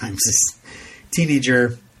hundreds of times. This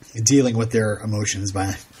teenager dealing with their emotions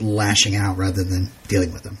by lashing out rather than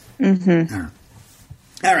dealing with them. Mm-hmm.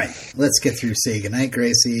 All right. Let's get through Say Goodnight,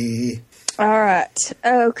 Gracie. All right.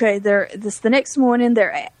 Okay. The next morning,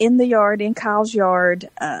 they're in the yard, in Kyle's yard.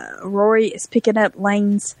 Rory is picking up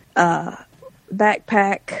Lane's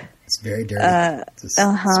backpack. It's very dirty. It's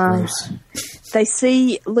gross. They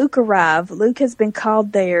see Luke arrive. Luke has been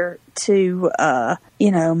called there to,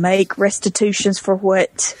 make restitutions for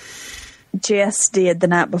what Jess did the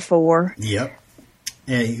night before. Yep.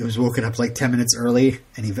 And he was woken up like 10 minutes early,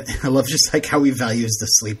 and I love just like how he values the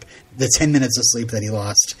sleep, the 10 minutes of sleep that he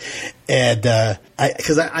lost. And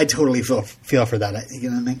because I totally feel for that.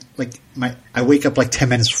 I wake up like 10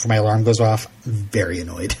 minutes before my alarm goes off. I'm very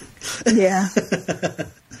annoyed. Yeah.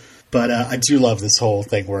 But I do love this whole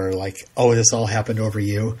thing where like, oh, this all happened over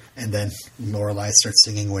you, and then Lorelai starts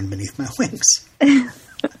singing "Wind Beneath My Wings."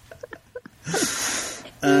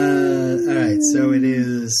 All right, so it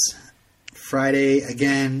is Friday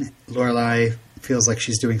again. Lorelai feels like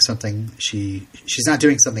she's doing something she's not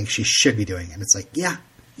doing something she should be doing, and it's like, yeah,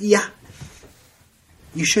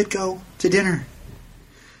 you should go to dinner.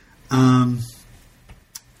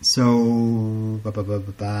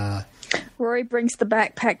 Rory brings the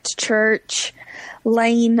backpack to church.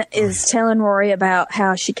 Lane is telling Rory about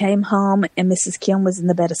how she came home and Mrs. Kim was in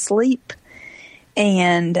the bed asleep.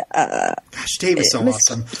 And gosh, Dave is so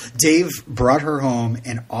awesome. Dave brought her home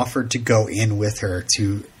and offered to go in with her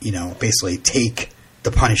to, basically take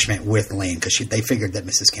the punishment with Lane, because they figured that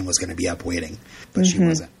Mrs. Kim was going to be up waiting, but she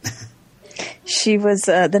wasn't. She was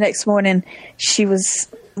the next morning. She was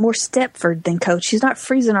more Stepford than Coach. She's not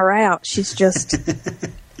freezing her out. She's just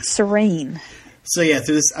serene. So yeah,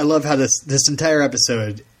 through this, I love how this entire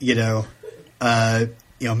episode, Mrs.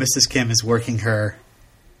 Kim is working her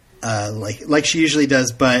like she usually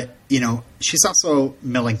does, but she's also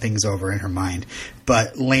milling things over in her mind.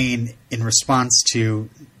 But Lane, in response to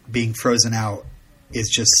being frozen out, is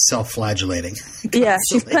just self-flagellating. Yeah,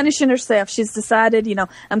 she's punishing herself. She's decided,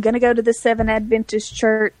 I'm going to go to the Seventh Adventist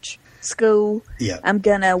Church school. Yeah. I'm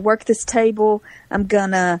going to work this table. I'm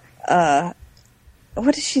going to,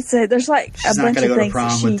 what did she say? There's like she's a bunch of things. She's not going to go to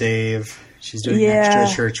prom with Dave. She's doing extra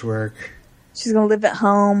church work. She's going to live at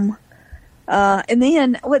home. And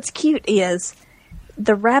then what's cute is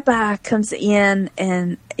the rabbi comes in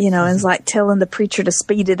and, is like telling the preacher to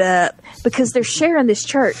speed it up because they're sharing this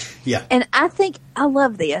church. Yeah. And I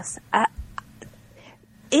love this.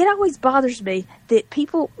 It always bothers me that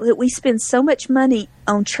we spend so much money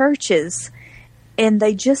on churches and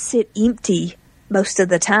they just sit empty most of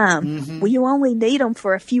the time. Mm-hmm. Well, you only need them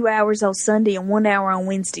for a few hours on Sunday and 1 hour on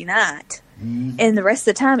Wednesday night. Mm-hmm. And the rest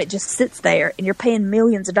of the time it just sits there and you're paying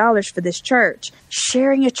millions of dollars for this church.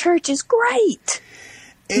 Sharing a church is great.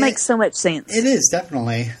 It makes so much sense. It is,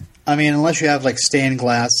 definitely. I mean, unless you have like stained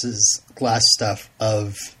glass stuff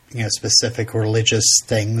of, specific religious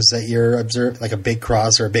things that you're observing, like a big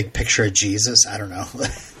cross or a big picture of Jesus. I don't know.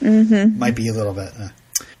 Mm-hmm. Might be a little bit.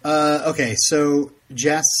 Okay, so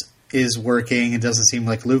Jess is working. It doesn't seem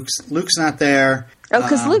like Luke's not there. Oh,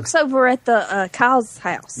 because Luke's over at the Kyle's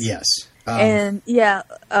house. Yes.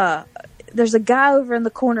 There's a guy over in the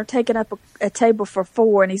corner taking up a table for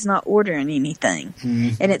 4, and he's not ordering anything.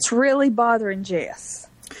 Mm-hmm. And it's really bothering Jess.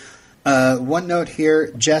 One note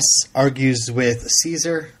here, Jess argues with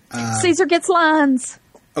Caesar. Caesar gets lines.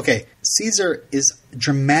 Okay, Caesar is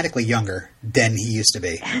dramatically younger than he used to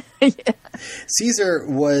be. Yeah. Caesar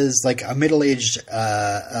was like a middle-aged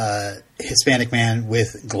Hispanic man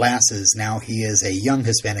with glasses. Now he is a young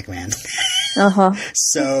Hispanic man. Uh-huh.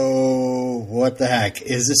 So, what the heck?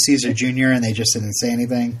 Is this Caesar Jr. and they just didn't say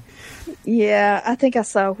anything? Yeah, I think I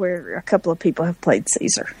saw where a couple of people have played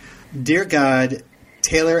Caesar. Dear God,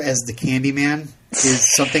 Taylor as the Candyman is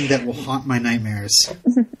something that will haunt my nightmares.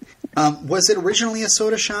 Was it originally a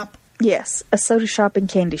soda shop? Yes, a soda shop and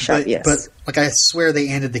candy shop, yes. But like I swear they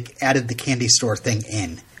added the candy store thing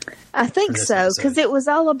in. I think so, because it was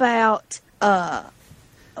all about...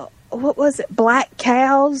 what was it? Black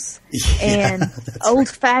cows and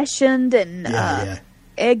old-fashioned and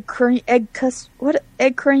egg creams. What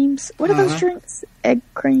are those drinks? Egg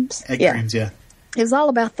creams. Egg creams, yeah. It was all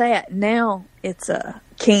about that. Now it's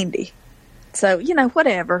candy. So,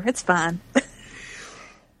 whatever. It's fine.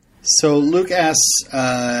 So Luke asks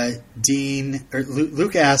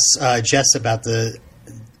Luke asks Jess about the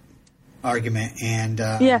argument, and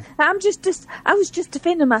I was just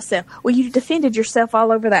defending myself. Well, you defended yourself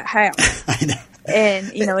all over that house. I know.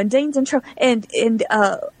 And and Dean's in trouble. And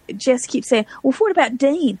Jess keeps saying, "Well, what about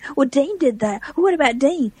Dean? Well, Dean did that. What about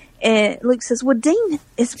Dean?" And Luke says, "Well, Dean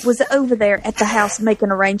was over there at the house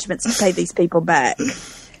making arrangements to pay these people back.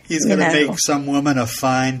 He's going to make some woman a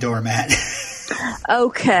fine doormat."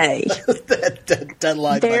 Okay. that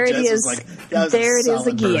line there by it Jess is. Was like, that was there it is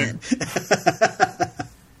again.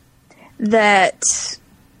 that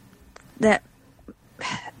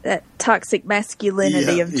toxic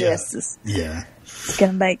masculinity of Jess is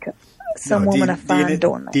going to make some woman a fine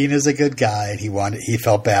doormat. Dean is a good guy. He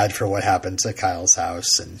felt bad for what happened to Kyle's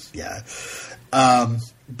house, and yeah.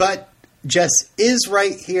 But Jess is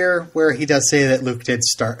right here where he does say that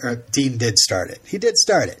Dean did start it. He did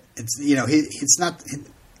start it. It's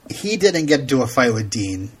he didn't get into a fight with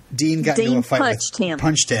Dean. Dean got into a fight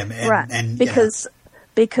punched him, and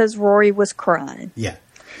because Rory was crying. Yeah.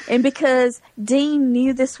 And because Dean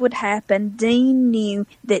knew this would happen, Dean knew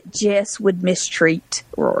that Jess would mistreat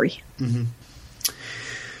Rory. Mm-hmm.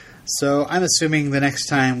 So I'm assuming the next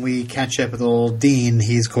time we catch up with old Dean,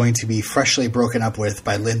 he's going to be freshly broken up with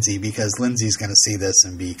by Lindsay, because Lindsay's going to see this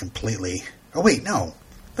and be completely... Oh, wait, no.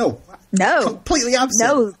 Completely opposite.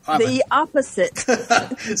 No, the opposite.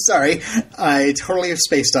 Sorry. I totally have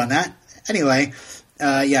spaced on that. Anyway,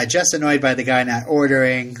 Jess annoyed by the guy not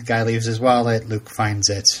ordering. The guy leaves his wallet. Luke finds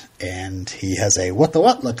it, and he has a what the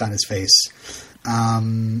what look on his face. All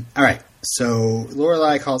right. So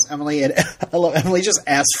Lorelai calls Emily, and I love Emily just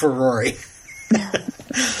asked for Rory.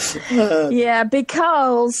 Yeah,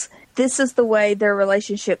 because this is the way their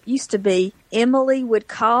relationship used to be. Emily would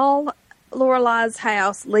call Lorelai's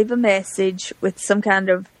house, leave a message with some kind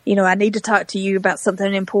of, I need to talk to you about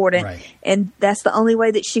something important. Right. And that's the only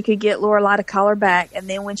way that she could get Lorelai to call her back. And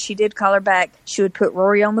then when she did call her back, she would put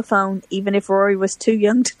Rory on the phone, even if Rory was too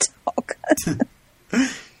young to talk.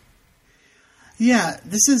 Yeah,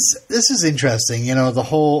 this is interesting.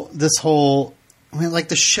 The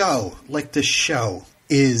show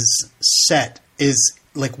is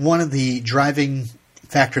like one of the driving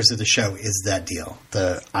factors of the show is that deal.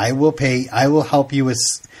 I will help you with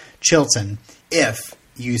Chilton if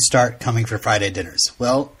you start coming for Friday dinners.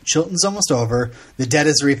 Well, Chilton's almost over, the debt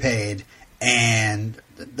is repaid, and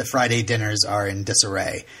the Friday dinners are in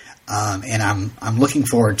disarray. And I'm looking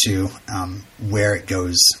forward to where it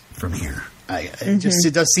goes from here.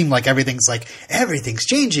 It does seem like everything's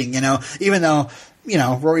changing, even though,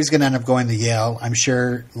 Rory's going to end up going to Yale. I'm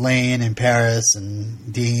sure Lane and Paris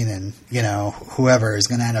and Dean and, whoever is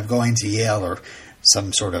going to end up going to Yale or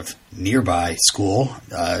some sort of nearby school,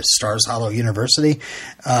 Stars Hollow University.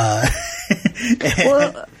 The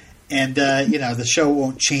show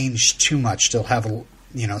won't change too much. They'll have, some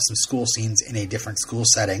school scenes in a different school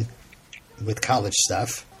setting with college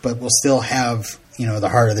stuff, but we'll still have, the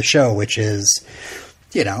heart of the show, which is,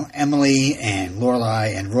 Emily and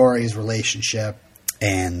Lorelai and Rory's relationship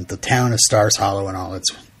and the town of Stars Hollow and all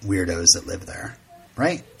its weirdos that live there.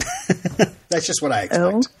 Right? That's just what I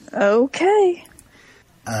expect. Oh, okay.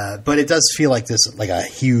 But it does feel like this is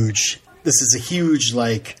a huge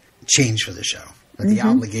change for the show. But the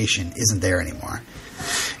obligation isn't there anymore.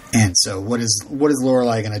 And so what is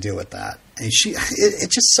Lorelai going to do with that? And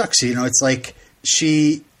it just sucks. It's like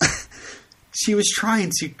she was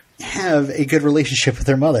trying to have a good relationship with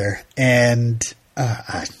her mother. And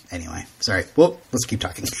anyway, sorry. Well, let's keep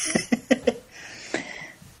talking.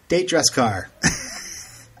 Date dress car.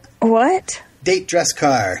 What? Date dress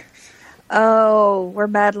car. Oh, where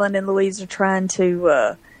Madeline and Louise are trying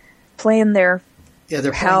to plan their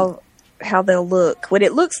how they'll look. What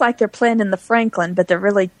it looks like they're planning the Franklin, but they're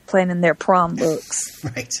really planning their prom looks.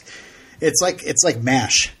 Right. It's like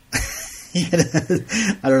MASH.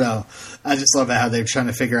 I don't know. I just love how they're trying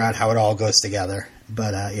to figure out how it all goes together.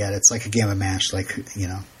 But it's like a game of MASH.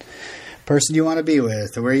 Person you want to be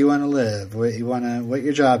with, or where you want to live, what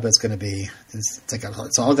your job is going to be.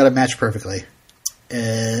 It's all got to match perfectly.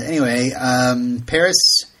 Anyway, Paris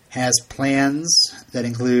has plans that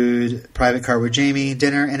include private car with Jamie,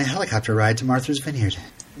 dinner, and a helicopter ride to Martha's Vineyard,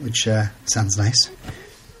 which sounds nice.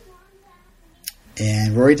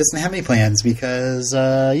 And Rory doesn't have any plans because,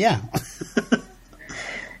 Well,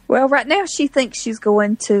 right now she thinks she's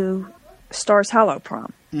going to Stars Hollow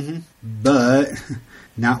prom. Mm-hmm. But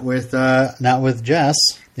not with Jess,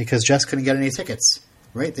 because Jess couldn't get any tickets,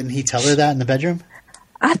 right? Didn't he tell her that in the bedroom?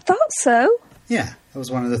 I thought so. Yeah, that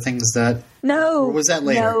was one of the things that... No. Or was that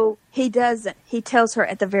later? No, he doesn't. He tells her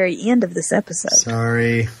at the very end of this episode.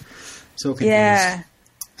 Sorry. So confused. Yeah.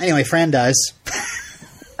 Anyway, Fran dies.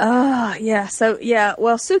 Yeah. So, yeah.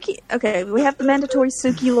 Well, Suki... Okay, we have the mandatory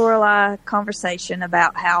Suki-Lorelai conversation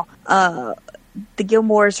about how the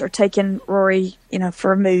Gilmores are taking Rory,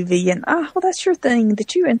 for a movie. And, that's your thing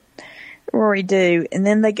that you and Rory do. And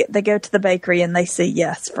then they go to the bakery and they see,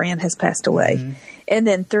 yes, Fran has passed away. Mm-hmm. And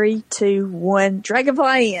then 3, 2, 1,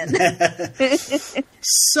 Dragonfly in.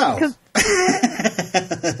 So.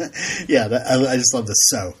 Yeah, I just love the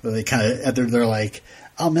so. They kind of, they're like,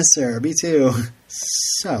 I'll miss her. Me too.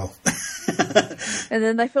 So. And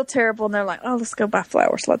then they feel terrible and they're like, oh, let's go buy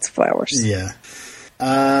flowers. Lots of flowers. Yeah.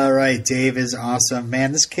 All right, Dave is awesome.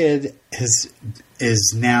 Man, this kid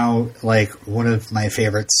is now like one of my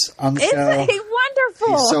favorites on the show. Isn't he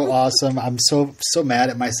wonderful? He's so awesome. I'm so mad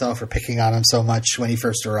at myself for picking on him so much when he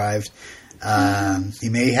first arrived. He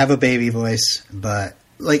may have a baby voice, but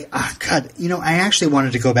like, oh God, I actually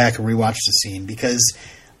wanted to go back and rewatch the scene because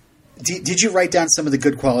did you write down some of the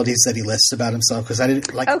good qualities that he lists about himself? Because I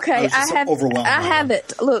didn't like. Okay, I have overwhelmed. I have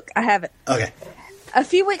it. Look, I have it. Okay. A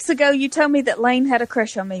few weeks ago, you told me that Lane had a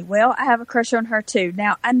crush on me. Well, I have a crush on her, too.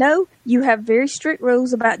 Now, I know you have very strict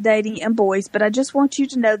rules about dating and boys, but I just want you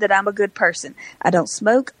to know that I'm a good person. I don't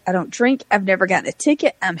smoke. I don't drink. I've never gotten a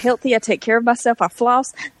ticket. I'm healthy. I take care of myself. I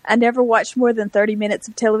floss. I never watch more than 30 minutes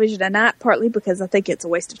of television a night, partly because I think it's a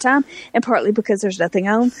waste of time and partly because there's nothing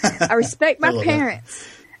on. I respect my parents.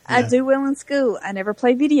 I do well in school. I never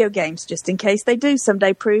play video games, just in case they do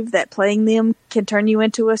someday prove that playing them can turn you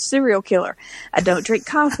into a serial killer. I don't drink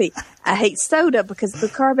coffee. I hate soda because the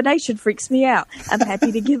carbonation freaks me out. I'm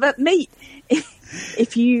happy to give up meat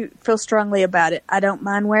if you feel strongly about it. I don't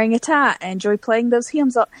mind wearing a tie. I enjoy playing those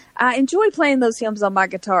hymns on my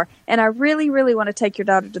guitar, and I really, really want to take your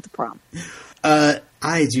daughter to the prom.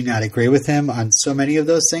 I do not agree with him on so many of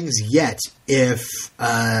those things. Yet, if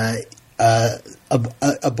a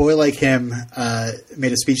boy like him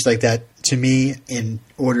made a speech like that to me in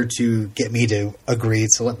order to get me to agree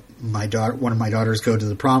to let one of my daughters go to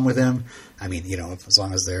the prom with him. I mean, as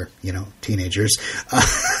long as they're, teenagers.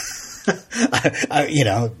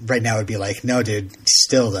 Right now it'd be like, no, dude,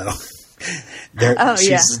 still though. They're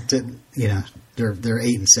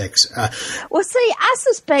 8 and 6. Well, see, I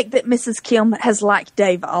suspect that Mrs. Kim has liked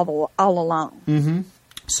Dave all along. Mm-hmm.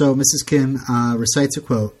 So Mrs. Kim recites a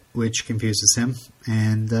quote, which confuses him,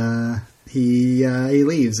 and he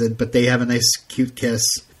leaves. But they have a nice, cute kiss.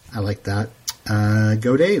 I like that.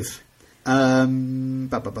 Go, Dave.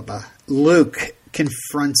 Luke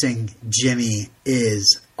confronting Jimmy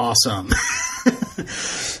is awesome.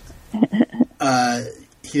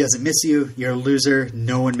 He doesn't miss you. You're a loser.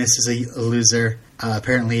 No one misses a loser.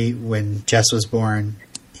 Apparently, when Jess was born,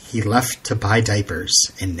 he left to buy diapers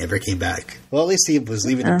and never came back. Well, at least he was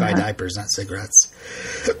leaving to buy diapers, not cigarettes.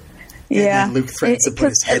 Yeah. And Luke threatens to put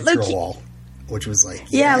his head through a wall, which was like,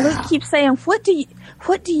 yeah. Luke keeps saying, "What do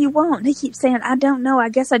you want?" And he keeps saying, "I don't know. I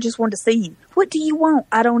guess I just want to see him." What do you want?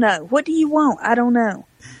 I don't know. What do you want? I don't know.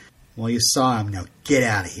 Well, you saw him. Now get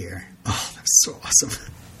out of here. Oh, that's so awesome.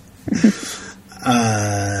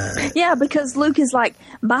 Yeah, because Luke is like,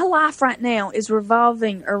 my life right now is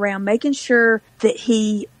revolving around making sure that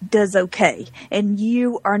he does okay, and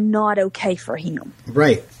you are not okay for him.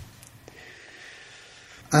 Right.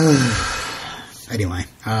 Anyway,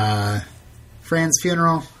 Fran's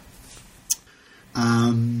funeral.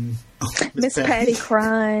 Miss Patty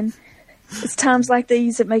crying. It's times like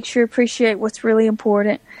these that makes you appreciate what's really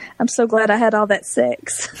important. I'm so glad I had all that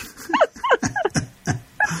sex.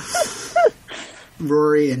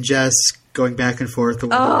 Rory and Jess going back and forth. To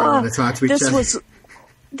talk to each other.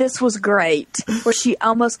 This was great. Where she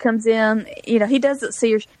almost comes in. He doesn't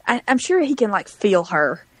see her. I'm sure he can feel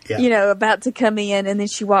her. Yeah. About to come in, and then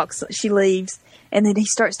she leaves, and then he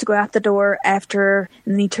starts to go out the door after her,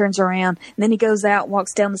 and then he turns around, and then he goes out,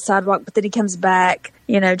 walks down the sidewalk, but then he comes back.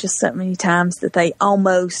 Just so many times that they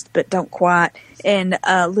almost, but don't quite. And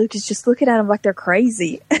Luke is just looking at them like they're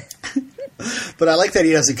crazy. But I like that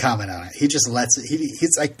he doesn't comment on it. He just lets it.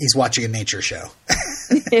 He's like he's watching a nature show.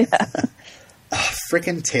 Yeah. Oh,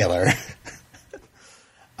 frickin' Taylor.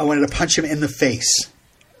 I wanted to punch him in the face.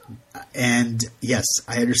 And yes,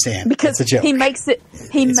 I understand. Because it's a joke. He makes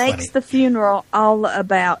funny. The funeral all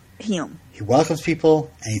about him. He welcomes people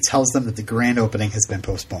and he tells them that the grand opening has been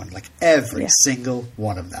postponed. Like every single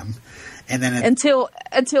one of them. And then until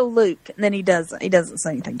Luke, and then he doesn't say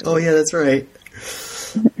anything to Luke. Oh yeah, that's right.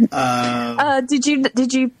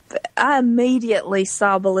 Did you? I immediately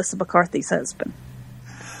saw Melissa McCarthy's husband.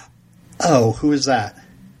 Oh, who is that?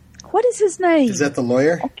 What is his name? Is that the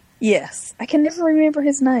lawyer? Yes, I can never remember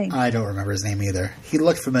his name. I don't remember his name either. He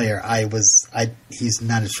looked familiar. He's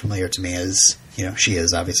not as familiar to me as she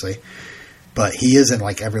is, obviously, but he is in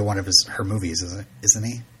every one of her movies, isn't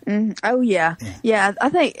he? Oh yeah.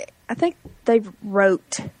 I think they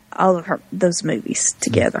wrote all of those movies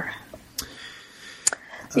together.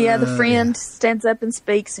 Yeah, the friend stands up and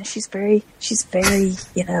speaks, and she's very,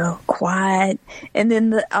 quiet. And then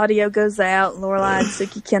the audio goes out. Lorelai and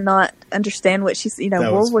Suki cannot understand what she's,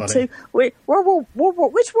 World War II. Wait, World War,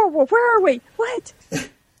 which World War? Where are we? What?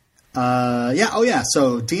 Yeah. Oh, yeah.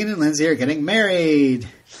 So Dean and Lindsay are getting married.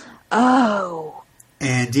 Oh.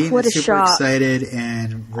 And Dean is super excited,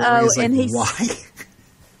 and Rory is like, why?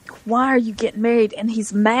 why are you getting married? And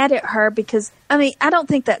he's mad at her because, I mean, I don't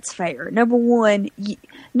think that's fair. Number one,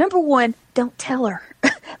 don't tell her.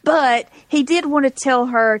 But he did want to tell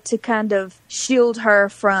her to kind of shield her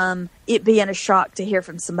from it being a shock to hear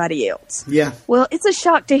from somebody else. Yeah. Well, it's a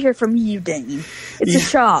shock to hear from you, Dean. It's a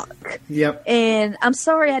shock. Yep. And I'm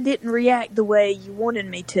sorry I didn't react the way you wanted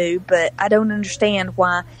me to, but I don't understand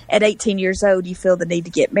why at 18 years old you feel the need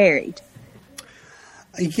to get married.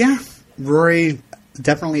 Yeah. Rory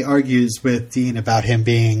definitely argues with Dean about him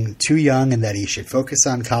being too young and that he should focus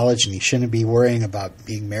on college and he shouldn't be worrying about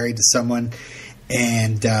being married to someone.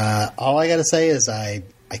 And all I got to say is I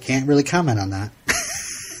can't really comment on that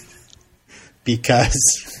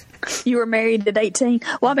because you were married at 18.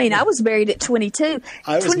 Well, I mean, I was married at 22.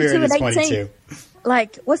 I was married at 22.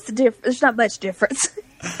 Like, what's the difference? There's not much difference.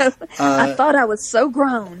 I thought I was so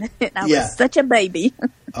grown and I was such a baby.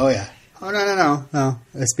 Oh, yeah. Oh, no.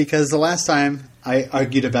 It's because the last time I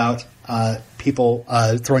argued about people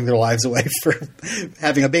throwing their lives away for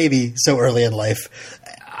having a baby so early in life,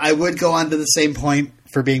 I would go on to the same point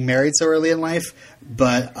for being married so early in life,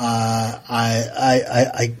 but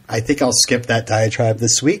I think I'll skip that diatribe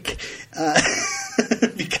this week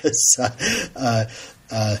because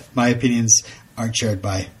my opinions aren't shared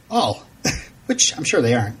by all, which I'm sure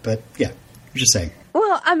they aren't, but yeah, I'm just saying.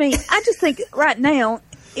 Well, I mean, I just think right now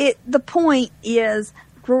the point is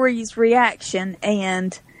Rory's reaction,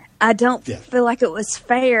 and I don't feel like it was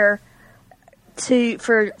fair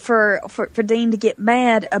for Dean to get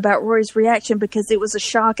mad about Rory's reaction because it was a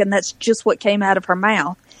shock, and that's just what came out of her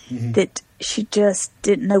mouth. Mm-hmm. That she just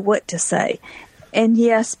didn't know what to say. And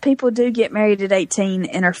yes, people do get married at 18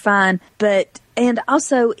 and are fine, and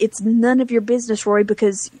also it's none of your business, Rory,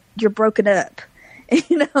 because you're broken up.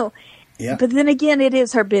 You know. Yeah. But then again, it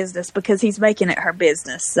is her business because he's making it her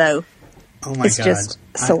business. So it's just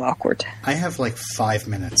so awkward. I have like 5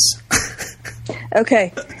 minutes.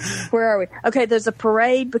 Okay, where are we? Okay, there's a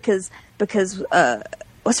parade because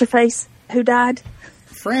what's her face? Who died?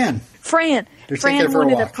 Fran. Fran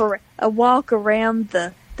wanted a walk around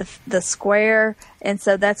the square, and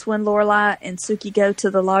so that's when Lorelai and Suki go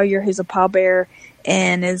to the lawyer, who's a pallbearer,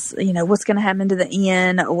 and is what's going to happen to the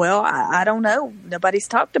inn? Well, I don't know. Nobody's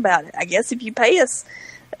talked about it. I guess if you pay us,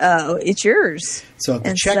 it's yours. So if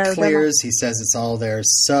the check clears, he says it's all theirs.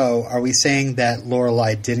 So are we saying that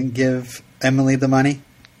Lorelai didn't give Emily the money?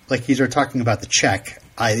 Like you were talking about the check.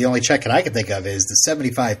 The only check that I can think of is the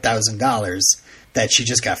 $75,000 that she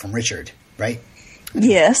just got from Richard, right?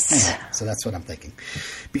 Yes. Anyway, so that's what I'm thinking.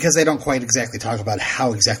 Because they don't quite exactly talk about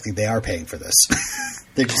how exactly they are paying for this.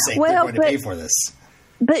 They're just saying they're going to pay for this.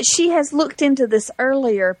 But she has looked into this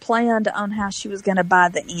earlier, planned on how she was going to buy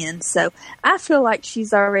the inn. So I feel like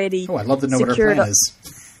she's already I'd love to know what her plan is.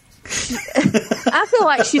 I feel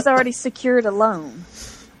like she's already secured a loan.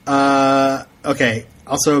 Okay.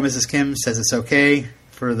 Also, Mrs. Kim says it's okay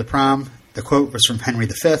for the prom. The quote was from Henry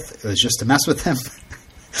V. It was just to mess with him.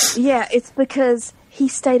 Yeah, it's because he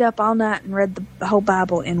stayed up all night and read the whole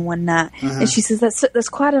Bible in one night. Uh-huh. And she says, that's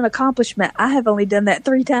quite an accomplishment. I have only done that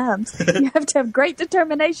 3 times. You have to have great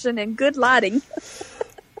determination and good lighting.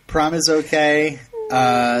 Prom is okay.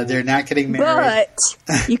 They're not getting married.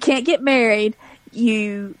 But you can't get married.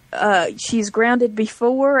 She's grounded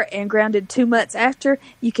before and grounded 2 months after.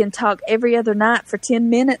 You can talk every other night for 10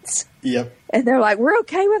 minutes. Yep. And they're like, we're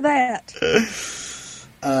okay with that.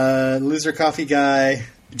 Loser coffee guy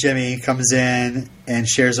Jimmy comes in and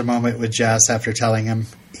shares a moment with Jess after telling him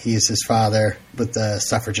he's his father with the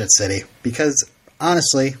Suffragette City. Because,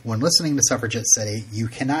 honestly, when listening to Suffragette City, you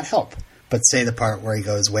cannot help but say the part where he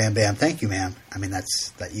goes, wham, bam, thank you, ma'am. I mean, that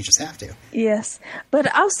you just have to. Yes.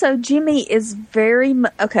 But also, Jimmy is very...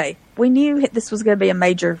 okay, we knew this was going to be a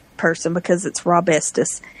major person because it's Rob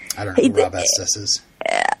Estes. I don't know who Rob Estes is.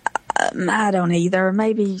 I don't either.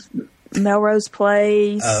 Maybe Melrose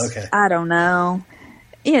Place. Oh, okay. I don't know.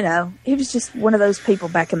 He was just one of those people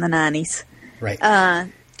back in the 90s. Right.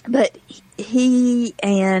 But he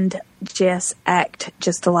and Jess act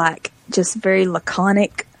just alike, just very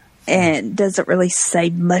laconic and doesn't really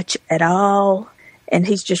say much at all. And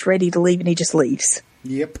he's just ready to leave and he just leaves.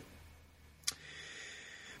 Yep.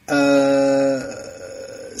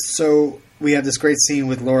 So we have this great scene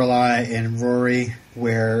with Lorelai and Rory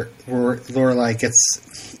where Lorelai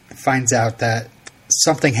finds out that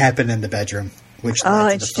something happened in the bedroom. Which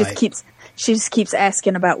and she just keeps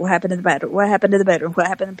asking about what happened in the bedroom. What happened in the bedroom? What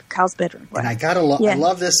happened in Kyle's bedroom? And I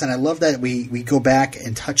love this, and I love that we go back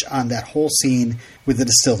and touch on that whole scene with the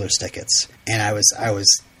Distillers tickets. And I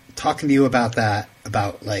was talking to you about that,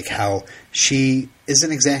 about like how she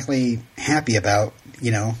isn't exactly happy about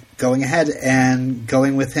going ahead and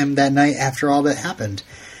going with him that night after all that happened.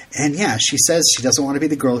 And yeah, she says she doesn't want to be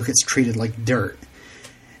the girl who gets treated like dirt.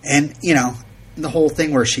 And, you know, the whole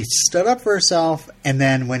thing where she stood up for herself, and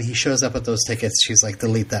then when he shows up with those tickets, she's like,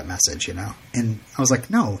 delete that message, you know? And I was like,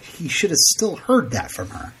 no, he should have still heard that from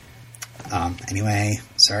her. Anyway,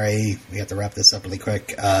 sorry, we have to wrap this up really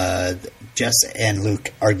quick. Jess and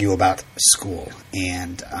Luke argue about school,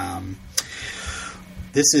 and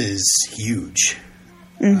this is huge.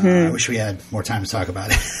 I wish we had more time to talk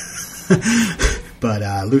about it.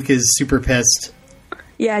 But Luke is super pissed.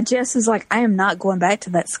 Yeah, Jess is like, I am not going back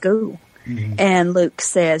to that school. Mm-hmm. And Luke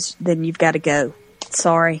says, then you've got to go.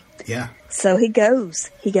 Sorry. Yeah. So he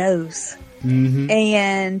goes. Mm-hmm.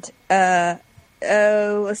 And,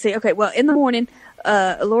 let's see. Okay, well, in the morning,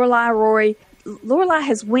 Lorelai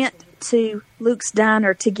has went to Luke's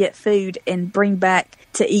diner to get food and bring back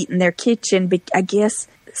to eat in their kitchen, I guess,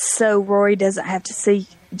 so Rory doesn't have to see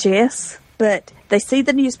Jess. But they see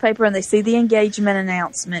the newspaper and they see the engagement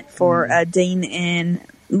announcement for Dean and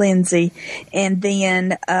Lindsay. And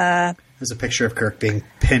then... there's a picture of Kirk being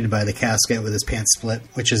pinned by the casket with his pants split,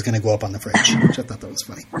 which is going to go up on the fridge, which I thought that was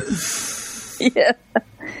funny. Yeah.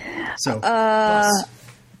 So,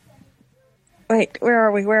 wait, where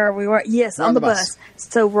are we? Yes, on the bus.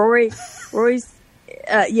 So Rory's,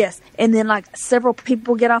 yes. And then like several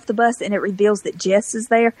people get off the bus and it reveals that Jess is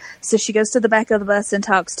there. So she goes to the back of the bus and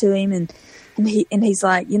talks to him and he's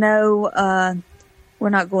like, you know, we're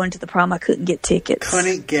not going to the prom. I couldn't get tickets.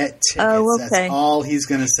 Couldn't get tickets. Oh, okay. That's all he's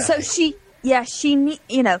going to say. So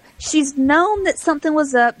she's known that something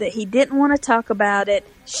was up, that he didn't want to talk about it.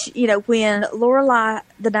 When Lorelai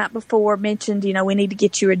the night before mentioned, we need to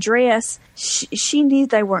get you a dress, she knew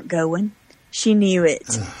they weren't going. She knew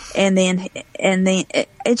it.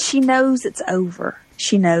 and she knows it's over.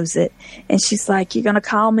 She knows it. And she's like, you're going to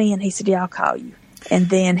call me? And he said, yeah, I'll call you. And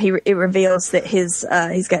then it reveals that he's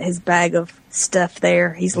got his bag of stuff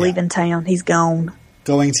there. He's leaving town. He's gone.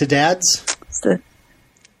 Going to Dad's? So,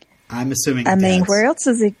 I'm assuming I mean, Dad's. where else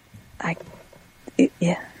is he?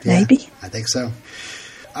 Yeah, maybe. I think so.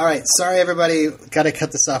 All right. Sorry, everybody. Got to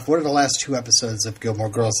cut this off. What are the last 2 episodes of Gilmore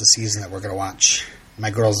Girls this season that we're going to watch?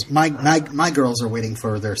 My girls are waiting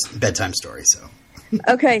for their bedtime story, so.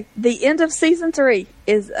 Okay, the end of season 3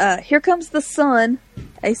 is Here Comes the Sun.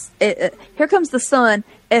 Here Comes the Sun,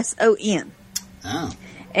 S-O-N. Oh.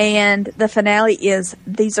 And the finale is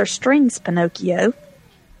These Are Strings, Pinocchio.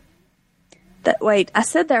 Wait, I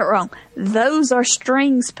said that wrong. Those are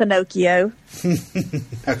strings, Pinocchio.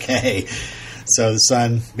 Okay. So the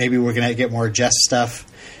Sun, maybe we're going to get more Jess stuff.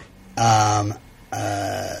 And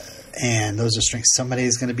those are strings.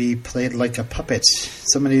 Somebody's going to be played like a puppet.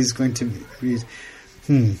 Somebody's going to be...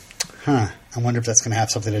 I wonder if that's going to have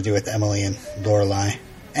something to do with Emily and Lorelai.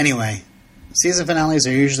 Anyway, season finales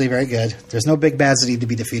are usually very good. There's no big bads that need to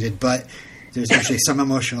be defeated, but there's usually some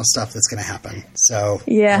emotional stuff that's going to happen. So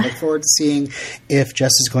yeah. I look forward to seeing if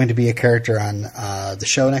Jess is going to be a character on the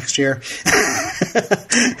show next year.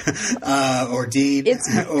 Or Dean.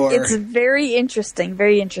 It's very interesting.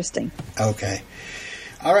 Very interesting. Okay.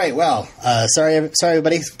 All right. Well, sorry,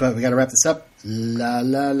 everybody, but we got to wrap this up. La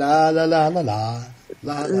la la la la la la la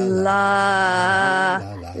la la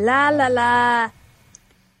la la la.